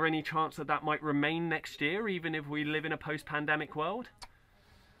 Is there any chance that that might remain next year, even if we live in a post-pandemic world?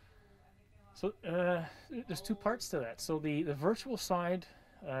 So there's two parts to that. So the virtual side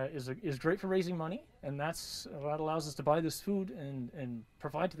is great for raising money, and that allows us to buy this food and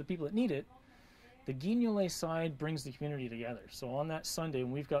provide to the people that need it. The guignolé side brings the community together. So on that Sunday,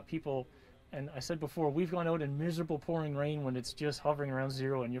 when we've got people, and I said before, we've gone out in miserable pouring rain when it's just hovering around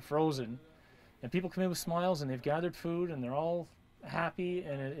zero and you're frozen, and people come in with smiles and they've gathered food and they're all happy,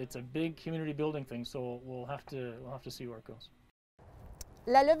 and it's a big community building thing. So we'll have to see where it goes.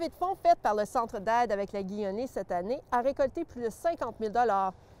 La levée de fonds faite par le Centre d'aide avec la guignolée cette année a récolté plus de 50 000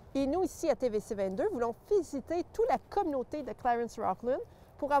 $. Et nous, ici à TVC 22, voulons féliciter toute la communauté de Clarence Rockland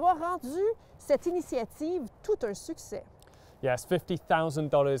pour avoir rendu cette initiative tout un succès. Yes,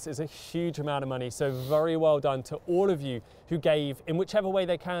 $50,000 is a huge amount of money, so very well done to all of you who gave in whichever way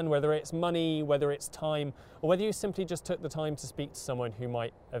they can, whether it's money, whether it's time, or whether you simply just took the time to speak to someone who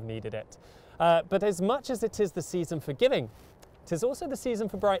might have needed it. But as much as it is the season for giving, it is also the season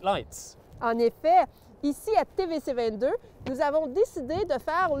for bright lights. En effet, ici à TVC 22, nous avons décidé de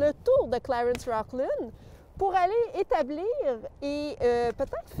faire le tour de Clarence Rockland pour aller établir et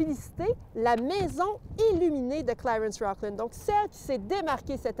peut-être féliciter la maison illuminée de Clarence Rockland, donc celle qui s'est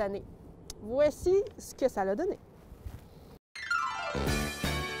démarquée cette année. Voici ce que ça a donné.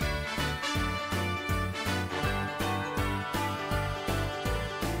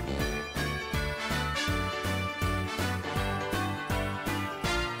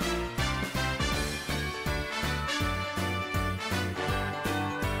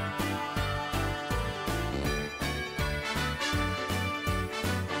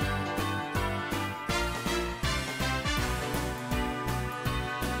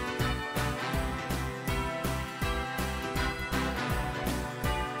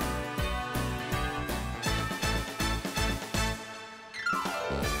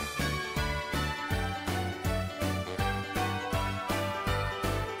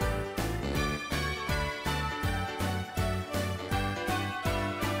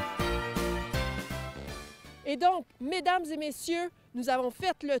 Et donc, mesdames et messieurs, nous avons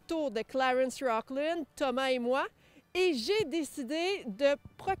fait le tour de Clarence Rockland, Thomas et moi, et j'ai décidé de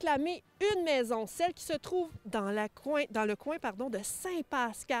proclamer une maison, celle qui se trouve dans le coin de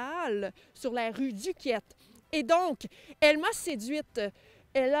Saint-Pascal, sur la rue Duquette. Et donc, elle m'a séduite.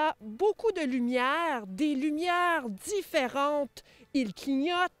 Elle a beaucoup de lumière, des lumières différentes, Ils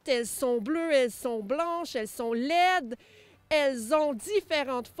clignotent, elles sont bleues, elles sont blanches, elles sont laides, elles ont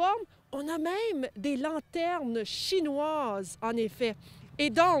différentes formes. On a même des lanternes chinoises, en effet. Et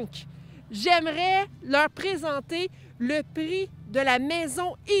donc, j'aimerais leur présenter le prix de la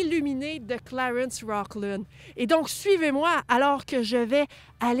maison illuminée de Clarence Rockland. Et donc, suivez-moi alors que je vais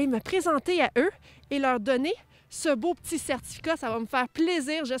aller me présenter à eux et leur donner ce beau petit certificat. Ça va me faire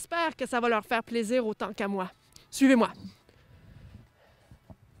plaisir. J'espère que ça va leur faire plaisir autant qu'à moi. Suivez-moi.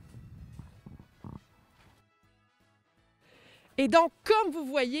 Et donc, comme vous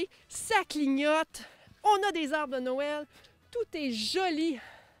voyez, ça clignote. On a des arbres de Noël. Tout est joli.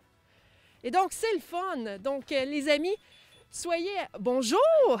 Et donc, c'est le fun. Donc, les amis, soyez... Bonjour!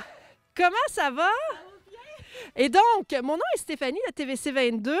 Comment ça va? Et donc, mon nom est Stéphanie de TVC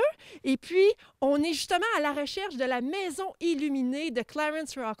 22. Et puis, on est justement à la recherche de la maison illuminée de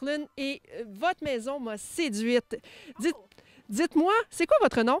Clarence Rockland. Et votre maison m'a séduite. Dites-moi, c'est quoi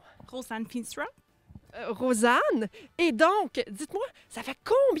votre nom? Rosanne Pinstra. Rosanne. Et donc, dites-moi, ça fait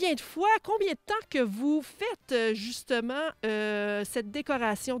combien de temps que vous faites justement cette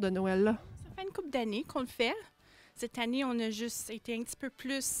décoration de Noël-là? Ça fait une couple d'années qu'on le fait. Cette année, on a juste été un petit peu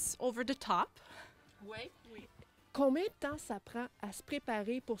plus over the top. Oui. Combien de temps ça prend à se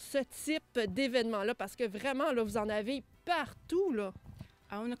préparer pour ce type d'événement-là? Parce que vraiment, là, vous en avez partout, là.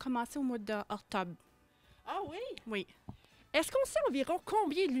 On a commencé au mois d'octobre. Ah oui? Oui. Est-ce qu'on sait environ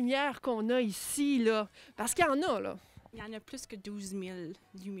combien de lumières qu'on a ici, là? Parce qu'il y en a, là. Il y en a plus que 12 000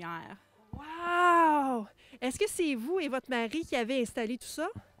 lumières. Wow! Est-ce que c'est vous et votre mari qui avez installé tout ça?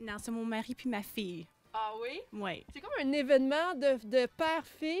 Non, c'est mon mari puis ma fille. Ah oui? Oui. C'est comme un événement de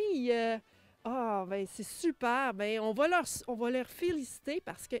père-fille. Ben c'est super. Ben on va leur féliciter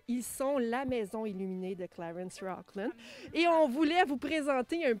parce qu'ils sont la maison illuminée de Clarence Rockland. Et on voulait vous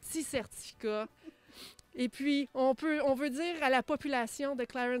présenter un petit certificat. Et puis, on veut dire à la population de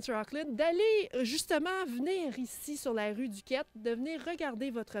Clarence Rockland d'aller justement venir ici sur la rue Duquette, de venir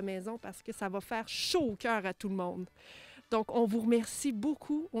regarder votre maison parce que ça va faire chaud au cœur à tout le monde. Donc, on vous remercie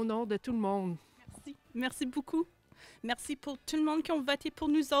beaucoup au nom de tout le monde. Merci. Merci beaucoup. Merci pour tout le monde qui ont voté pour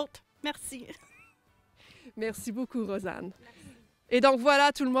nous autres. Merci. Merci beaucoup, Rosanne. Merci. Et donc,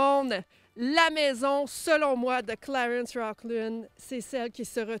 voilà tout le monde. La maison, selon moi, de Clarence Rockland, c'est celle qui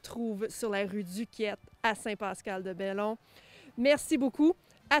se retrouve sur la rue Duquette à Saint-Pascal-de-Bellon. Merci beaucoup.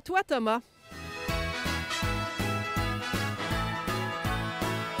 À toi, Thomas.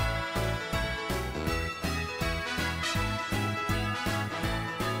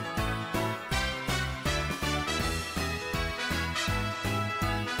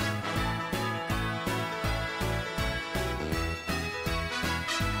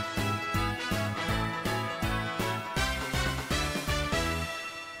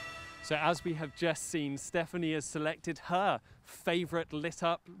 So as we have just seen, Stephanie has selected her favourite lit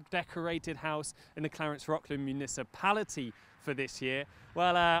up, decorated house in the Clarence Rockland municipality for this year.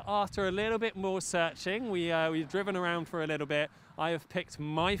 Well, after a little bit more searching, we've driven around for a little bit. I have picked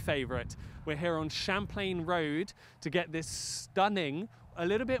my favourite. We're here on Champlain Road to get this stunning, a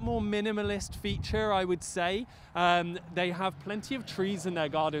little bit more minimalist feature, I would say. They have plenty of trees in their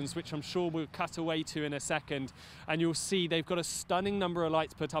gardens, which I'm sure we'll cut away to in a second. And you'll see they've got a stunning number of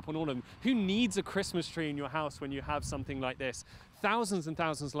lights put up on all of them. Who needs a Christmas tree in your house when you have something like this? Thousands and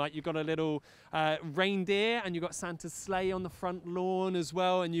thousands of lights. You've got a little reindeer, and you've got Santa's sleigh on the front lawn as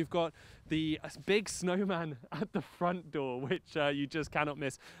well, and you've got the big snowman at the front door, which you just cannot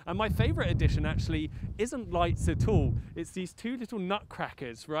miss. And my favourite addition actually isn't lights at all. It's these two little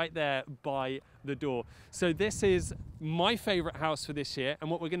nutcrackers right there by the door. So this is my favourite house for this year,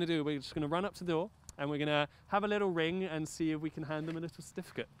 and what we're going to do, we're just going to run up to the door and we're going to have a little ring and see if we can hand them a little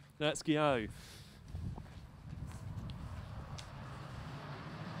certificate. Let's go.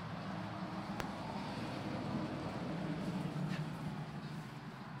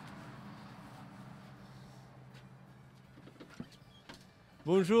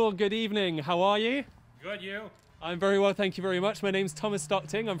 Bonjour, good evening. How are you? Good, you? I'm very well, thank you very much. My name's Thomas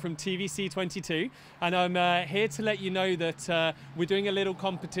Stockting. I'm from TVC 22, and I'm here to let you know that we're doing a little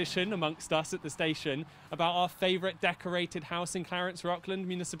competition amongst us at the station about our favourite decorated house in Clarence Rockland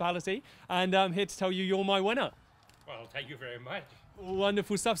municipality, and I'm here to tell you you're my winner. Well, thank you very much.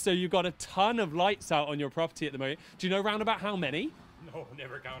 Wonderful stuff. So you've got a ton of lights out on your property at the moment. Do you know round about how many? No,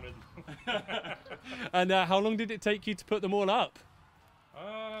 never counted. And how long did it take you to put them all up?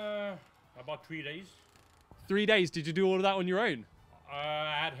 About 3 days. 3 days. Did you do all of that on your own?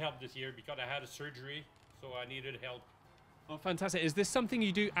 I had help this year because I had a surgery, so I needed help. Oh, fantastic. Is this something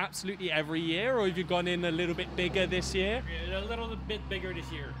you do absolutely every year, or have you gone in a little bit bigger this year? A little bit bigger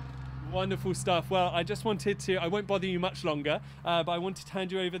this year. Wonderful stuff. Well, I just wanted to, I won't bother you much longer, but I wanted to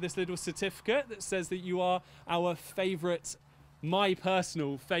hand you over this little certificate that says that you are our favourite, my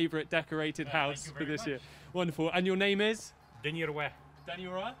personal favourite decorated house for this year. Wonderful. And your name is? Danny Roy. Danny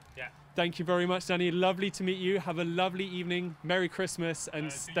Roy? Yeah. Thank you very much, Danny. Lovely to meet you. Have a lovely evening. Merry Christmas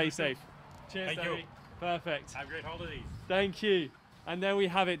and stay safe. Cheers, Thank Danny. you. Perfect. Have great holidays. Thank you. And there we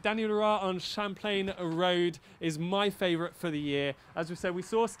have it. Danny Leroy on Champlain Road is my favourite for the year. As we said, we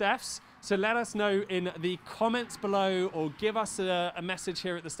saw Steph's, so let us know in the comments below or give us a message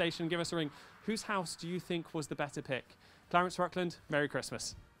here at the station, give us a ring. Whose house do you think was the better pick? Clarence Rockland, Merry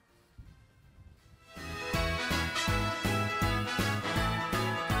Christmas.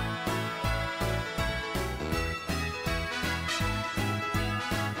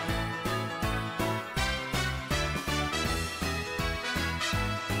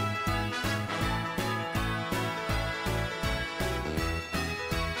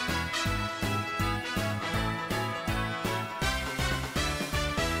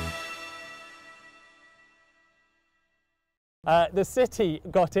 The city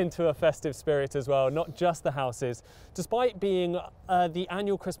got into a festive spirit as well, not just the houses, despite being the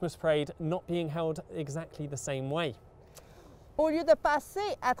annual Christmas parade not being held exactly the same way. Au lieu de passer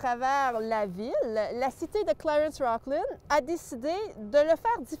à travers la ville, la cité de Clarence Rockland a décidé de le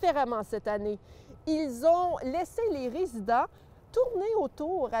faire différemment cette année. Ils ont laissé les résidents tourner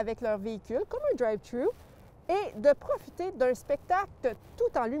autour avec leur véhicule, comme un drive-thru, et de profiter d'un spectacle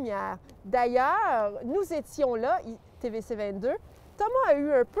tout en lumière. D'ailleurs, nous étions là, TVC 22. Thomas a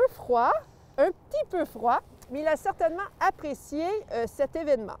eu un peu froid, un petit peu froid, mais il a certainement apprécié cet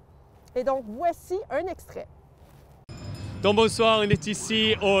événement. Et donc, voici un extrait. Donc bonsoir, on est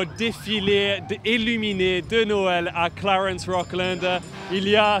ici au défilé illuminé de Noël à Clarence Rockland. Il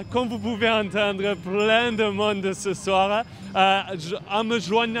y a, comme vous pouvez entendre, plein de monde ce soir. En me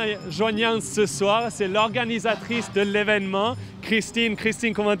joignant ce soir, c'est l'organisatrice de l'événement, Christine.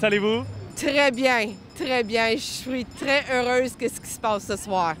 Christine, comment allez-vous? Très bien, très bien. Je suis très heureuse de ce qui se passe ce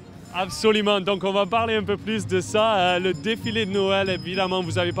soir. Absolument. Donc, on va parler un peu plus de ça. Le défilé de Noël, évidemment,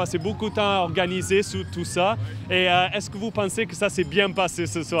 vous avez passé beaucoup de temps à organiser tout ça. Et est-ce que vous pensez que ça s'est bien passé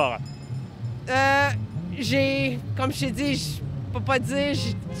ce soir? Comme je t'ai dit, je ne peux pas dire,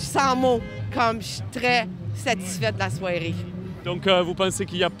 sans mots, comme je suis très satisfaite de la soirée. Donc, vous pensez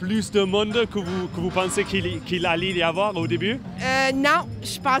qu'il y a plus de monde que vous pensez qu'il allait y avoir au début? Non,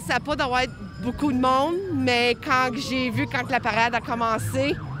 je ne pensais pas d'avoir beaucoup de monde, mais quand la parade a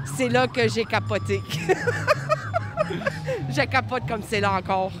commencé, c'est là que j'ai capoté. Je capote comme c'est là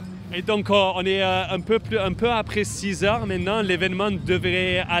encore. Et donc, on est un peu après 6 heures maintenant. L'événement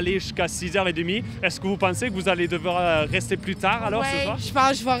devrait aller jusqu'à 6h30. Est-ce que vous pensez que vous allez devoir rester plus tard alors ce soir? Je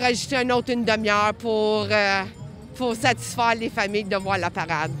pense que je vais rajouter une demi-heure pour satisfaire les familles de voir la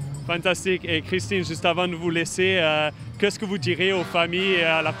parade. Fantastique. Et Christine, juste avant de vous laisser, qu'est-ce que vous direz aux familles et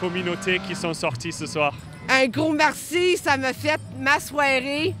à la communauté qui sont sorties ce soir? Un gros merci, ça m'a fait ma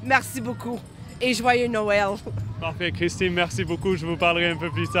soirée. Merci beaucoup et joyeux Noël. Parfait, Christine, merci beaucoup. Je vous parlerai un peu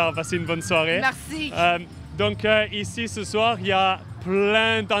plus tard. Passez une bonne soirée. Merci. Donc ici ce soir, il y a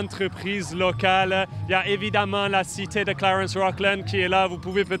plein d'entreprises locales. Il y a évidemment la cité de Clarence Rockland qui est là. Vous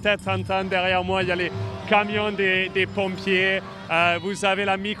pouvez peut-être entendre derrière moi, il y a les camions des pompiers. Vous avez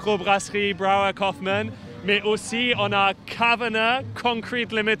la microbrasserie Brouwer Kaufman. Mais aussi, on a Kavanagh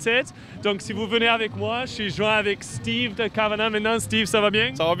Concrete Limited. Donc, si vous venez avec moi, je suis joint avec Steve de Kavanagh. Maintenant, Steve, ça va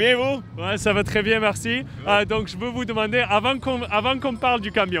bien? Ça va bien, vous? Oui, ça va très bien, merci. Donc, je veux vous demander, avant qu'on parle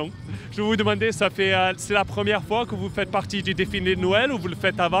du camion, je veux vous demander, c'est la première fois que vous faites partie du défilé de Noël ou vous le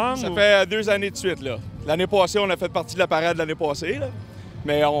faites avant? Ça fait 2 années de suite, là. L'année passée, on a fait partie de la parade l'année passée, là.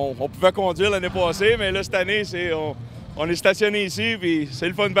 Mais on pouvait conduire l'année passée, mais là, cette année, on est stationné ici, puis c'est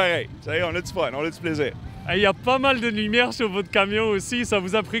le fun pareil. On a du fun, on a du plaisir. Il y a pas mal de lumière sur votre camion aussi. Ça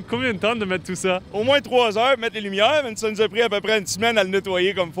vous a pris combien de temps de mettre tout ça? Au moins 3 heures mettre les lumières, mais ça nous a pris à peu près une semaine à le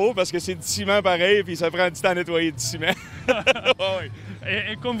nettoyer comme il faut parce que c'est du ciment pareil, puis ça prend du temps à nettoyer du ciment. Ouais.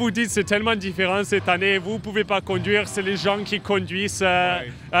 Et comme vous dites, c'est tellement différent cette année. Vous ne pouvez pas conduire, c'est les gens qui conduisent.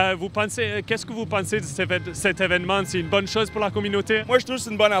 Qu'est-ce que vous pensez de cet événement? C'est une bonne chose pour la communauté? Moi, je trouve que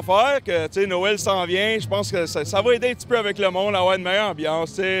c'est une bonne affaire, que Noël s'en vient. Je pense que ça va aider un petit peu avec le monde à avoir une meilleure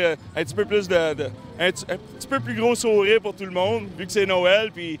ambiance, un petit peu plus un petit peu plus gros sourire pour tout le monde, vu que c'est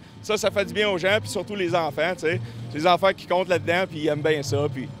Noël, puis ça fait du bien aux gens, puis surtout les enfants, tu sais. Les enfants qui comptent là-dedans, puis ils aiment bien ça,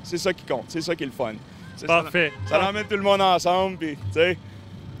 puis c'est ça qui compte, c'est ça qui est le fun. Parfait. Ça emmène tout le monde ensemble, puis tu sais,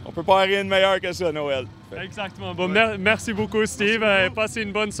 on peut pas rien de meilleur que ça, Noël. Exactement. Bon, merci beaucoup, Steve. Merci beaucoup. Passez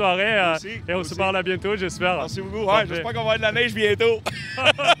une bonne soirée. Et on se parle à bientôt, j'espère. Merci beaucoup. Ouais, j'espère qu'on va avoir de la neige bientôt.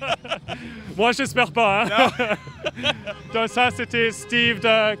 Moi, j'espère pas. Hein? Donc ça, c'était Steve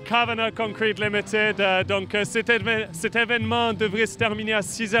de Kavanagh Concrete Limited. Donc cet événement devrait se terminer à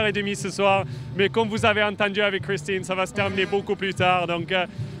 6h30 ce soir. Mais comme vous avez entendu avec Christine, ça va se terminer beaucoup plus tard. Donc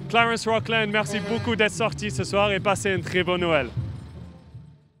Clarence Rockland, merci beaucoup d'être sorti ce soir et passez un très bon Noël.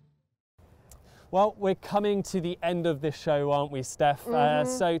 Well, we're coming to the end of this show, aren't we, Steph?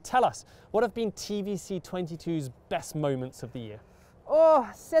 So tell us, what have been TVC 22's best moments of the year? Oh,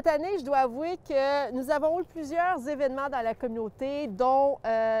 cette année, je dois avouer que nous avons eu plusieurs événements dans la communauté dont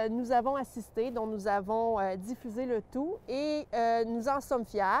nous avons assisté, dont nous avons diffusé le tout et nous en sommes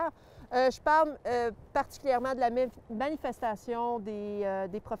fiers. Je parle particulièrement de la manifestation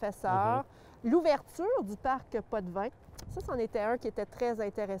des professeurs, l'ouverture du parc Potvin. Ça, c'en était un qui était très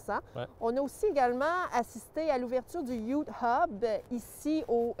intéressant. Ouais. On a aussi également assisté à l'ouverture du Youth Hub ici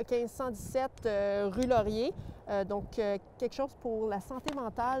au 1517 rue Laurier. Donc, quelque chose pour la santé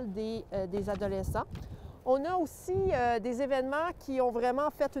mentale des adolescents. On a aussi des événements qui ont vraiment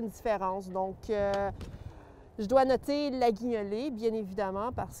fait une différence. Donc, je dois noter la guignolée, bien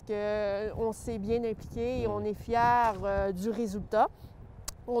évidemment, parce qu'on s'est bien impliqué et on est fiers du résultat.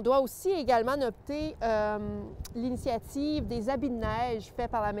 On doit aussi également noter l'initiative des habits de neige faits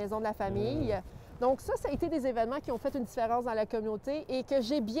par la Maison de la Famille. Donc ça a été des événements qui ont fait une différence dans la communauté et que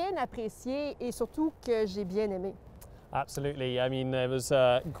j'ai bien apprécié et surtout que j'ai bien aimé. Absolutely. I mean, there was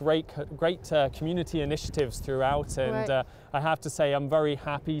great community initiatives throughout, and I have to say I'm very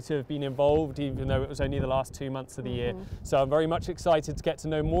happy to have been involved, even though it was only the last 2 months of the year. So I'm very much excited to get to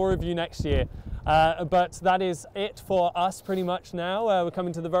know more of you next year. But that is it for us pretty much now. We're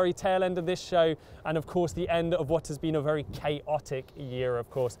coming to the very tail end of this show, and of course the end of what has been a very chaotic year, of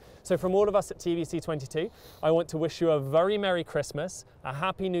course. So from all of us at TVC 22, I want to wish you a very Merry Christmas, a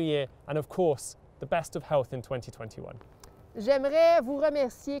Happy New Year, and of course, the best of health in 2021. J'aimerais vous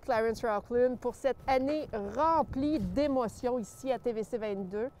remercier, Clarence Rockland, pour cette année remplie d'émotions ici à TVC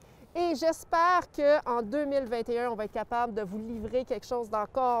 22. Et j'espère qu'en 2021, on va être capable de vous livrer quelque chose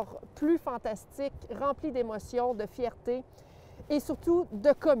d'encore plus fantastique, rempli d'émotions, de fierté et surtout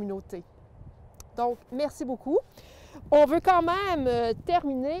de communauté. Donc, merci beaucoup. On veut quand même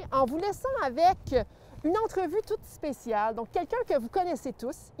terminer en vous laissant avec une entrevue toute spéciale. Donc, quelqu'un que vous connaissez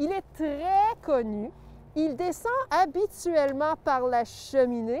tous. Il est très connu. Il descend habituellement par la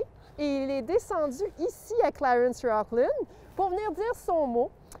cheminée et il est descendu ici à Clarence Rockland pour venir dire son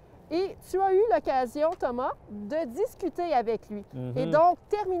mot. Et tu as eu l'occasion, Thomas, de discuter avec lui. Et donc,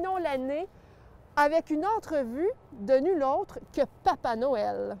 terminons l'année avec une entrevue de nul autre que Papa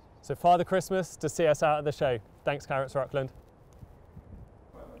Noël. So Father Christmas to see us out of the show. Thanks, Clarence Rockland.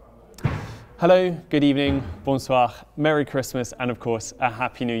 Hello, good evening, bonsoir, Merry Christmas, and of course, a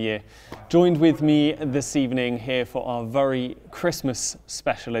Happy New Year. Joined with me this evening here for our very Christmas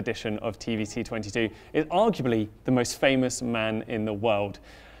special edition of TVC 22 is arguably the most famous man in the world.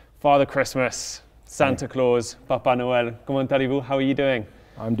 Father Christmas, Santa Claus, Papa Noel, comment allez-vous? How are you doing?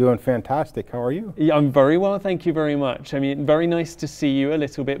 I'm doing fantastic. How are you? Yeah, I'm very well, thank you very much. I mean, very nice to see you a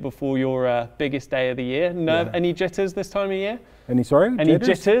little bit before your biggest day of the year. Any jitters this time of year? Any, sorry? Any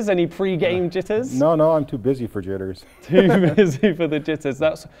jitters? Any pre-game jitters? No, I'm too busy for jitters. Too busy for the jitters.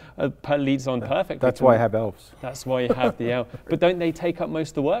 That's leads on perfectly. That's why I have elves. That's why you have the elf. But don't they take up most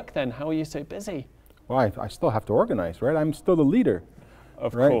of the work then? How are you so busy? Well, I still have to organize, right? I'm still the leader.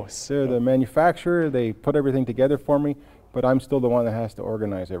 Of course. They're the manufacturer. They put everything together for me, but I'm still the one that has to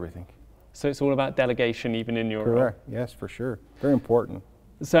organize everything. So it's all about delegation even in your Correct. Role? Yes, for sure. Very important.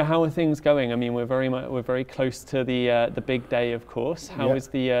 So how are things going? I mean, we're very close to the big day, of course. How is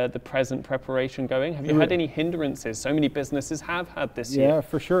the present preparation going? Have you had any hindrances? So many businesses have had this year. Yeah,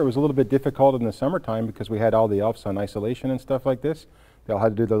 for sure. It was a little bit difficult in the summertime because we had all the elves on isolation and stuff like this. They all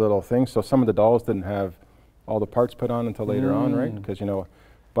had to do their little things. So some of the dolls didn't have all the parts put on until later on, right? Because, you know,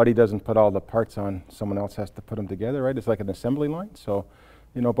 Buddy doesn't put all the parts on. Someone else has to put them together, right? It's like an assembly line. So,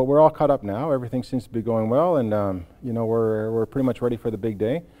 you know, but we're all caught up now. Everything seems to be going well, and you know, we're pretty much ready for the big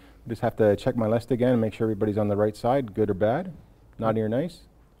day. Just have to check my list again and make sure everybody's on the right side, good or bad, naughty or nice.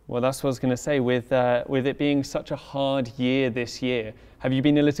 Well, that's what I was going to say. With it being such a hard year this year, have you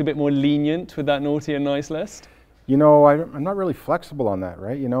been a little bit more lenient with that naughty and nice list? You know, I'm not really flexible on that,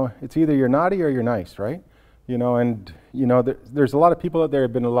 right? You know, it's either you're naughty or you're nice, right? You know, and you know, there's a lot of people out there who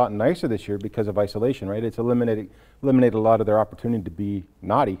have been a lot nicer this year because of isolation, right? It's eliminated a lot of their opportunity to be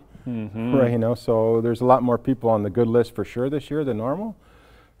naughty, right? You know, so there's a lot more people on the good list for sure this year than normal,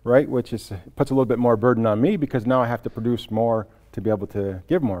 right? Which puts a little bit more burden on me because now I have to produce more to be able to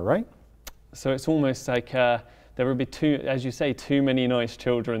give more, right? So it's almost like there will be as you say, too many nice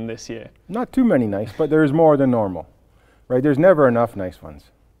children this year. Not too many nice, but there's more than normal. right? There's never enough nice ones.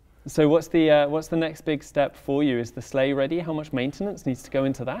 So what's the next big step for you? Is the sleigh ready? How much maintenance needs to go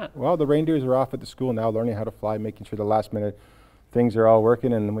into that? Well, the reindeers are off at the school now, learning how to fly, making sure the last minute things are all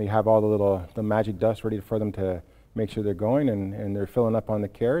working, and we have all the magic dust ready for them to make sure they're going, and they're filling up on the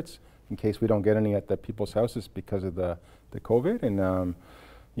carrots in case we don't get any at the people's houses because of the COVID. And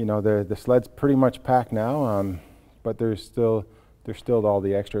you know, the sled's pretty much packed now, but there's still all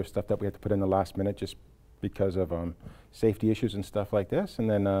the extra stuff that we have to put in the last minute just because of safety issues and stuff like this. And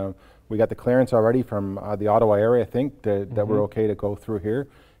then we got the clearance already from the Ottawa area, I think, that we're okay to go through here,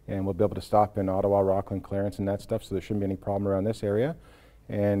 and we'll be able to stop in Ottawa, Rockland, Clarence and that stuff, so there shouldn't be any problem around this area.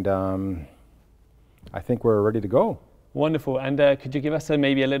 And I think we're ready to go. Wonderful. And could you give us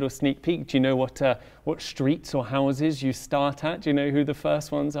maybe a little sneak peek? Do you know what streets or houses you start at? Do you know who the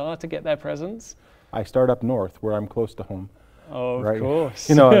first ones are to get their presents? I start up north where I'm close to home. Oh, right? Of course.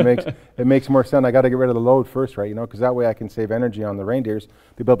 You know, it makes more sense. I got to get rid of the load first, right? You know, because that way I can save energy on the reindeers.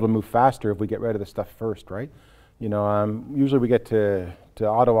 They'll be able to move faster if we get rid of the stuff first, right? You know, usually we get to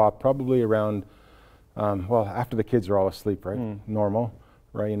Ottawa probably around, well, after the kids are all asleep, right? Normal,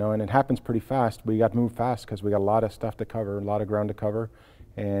 right? You know, and it happens pretty fast. We got to move fast because we got a lot of stuff to cover, a lot of ground to cover,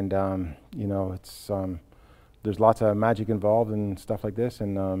 and you know, it's there's lots of magic involved and stuff like this,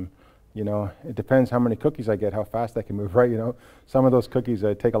 and you know, it depends how many cookies I get, how fast I can move, right? You know, some of those cookies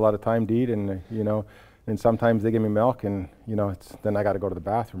take a lot of time to eat, and you know, and sometimes they give me milk, and you know, then I got to go to the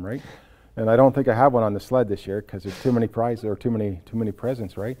bathroom, right? And I don't think I have one on the sled this year because there's too many prizes or too many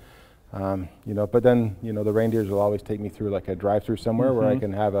presents, right? You know, but then you know, the reindeers will always take me through like a drive-through somewhere where I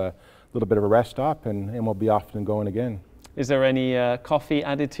can have a little bit of a rest stop, and we'll be off and going again. Is there any coffee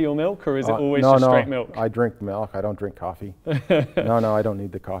added to your milk, or is it always just straight milk? I drink milk. I don't drink coffee. No, I don't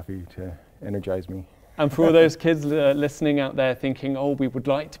need the coffee to energize me. And for all those kids listening out there thinking, oh, we would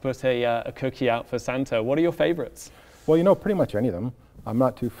like to put a cookie out for Santa, what are your favorites? Well, you know, pretty much any of them. I'm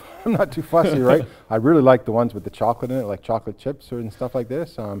not too fussy, right? I really like the ones with the chocolate in it, like chocolate chips and stuff like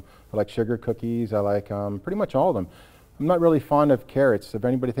this. I like sugar cookies. I like pretty much all of them. I'm not really fond of carrots. If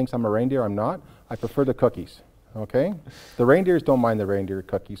anybody thinks I'm a reindeer, I'm not. I prefer the cookies. Okay, the reindeers don't mind the reindeer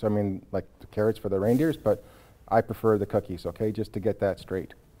cookies. I mean, like the carrots for the reindeers, but I prefer the cookies. Okay, just to get that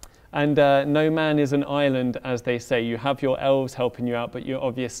straight. And no man is an island, as they say. You have your elves helping you out, but you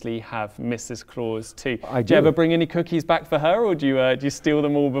obviously have Mrs. Claus too. I do. Do you ever bring any cookies back for her, or do you steal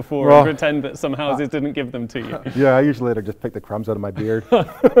them all before and pretend that some houses didn't give them to you? Yeah, I usually let her just pick the crumbs out of my beard.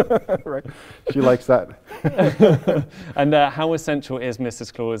 Right? She likes that. And how essential is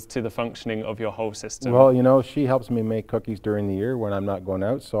Mrs. Claus to the functioning of your whole system? Well, you know, she helps me make cookies during the year when I'm not going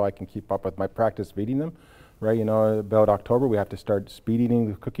out, so I can keep up with my practice of eating them. Right, you know, about October we have to start speed eating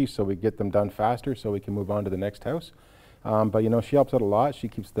the cookies so we get them done faster so we can move on to the next house. But you know, she helps out a lot. She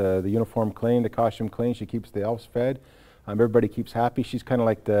keeps the uniform clean, the costume clean. She keeps the elves fed. Everybody keeps happy. She's kind of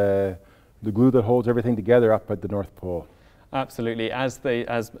like the glue that holds everything together up at the North Pole. Absolutely, as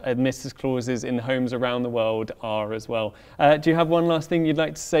Mrs. Clauses in homes around the world are as well. Do you have one last thing you'd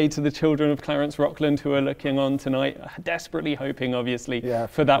like to say to the children of Clarence Rockland who are looking on tonight, desperately hoping, obviously,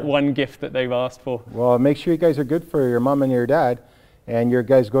 for that one gift that they've asked for? Well, make sure you guys are good for your mom and your dad, and your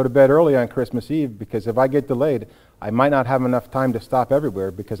guys go to bed early on Christmas Eve, because if I get delayed, I might not have enough time to stop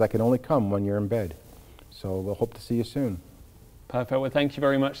everywhere because I can only come when you're in bed. So we'll hope to see you soon. Perfect. Well, thank you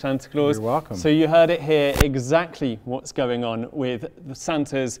very much, Santa Claus. You're welcome. So you heard it here, exactly what's going on with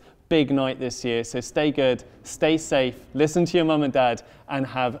Santa's big night this year. So stay good, stay safe, listen to your mum and dad, and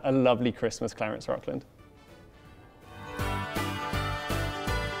have a lovely Christmas, Clarence Rockland.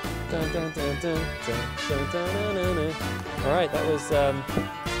 All right, that was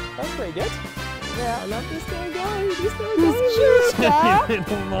pretty good. Yeah. I love this little guy. This He's cute, huh?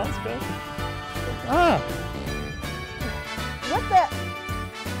 little monster. Ah. What the?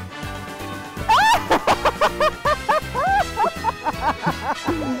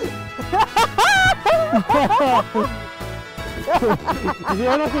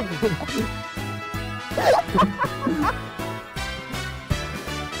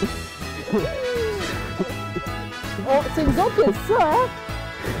 Oh, c'est nous autres qui a dit ça, hein?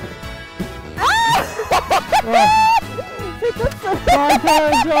 Ah! C'est tout ça!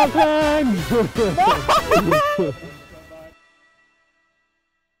 Bye, Rockland!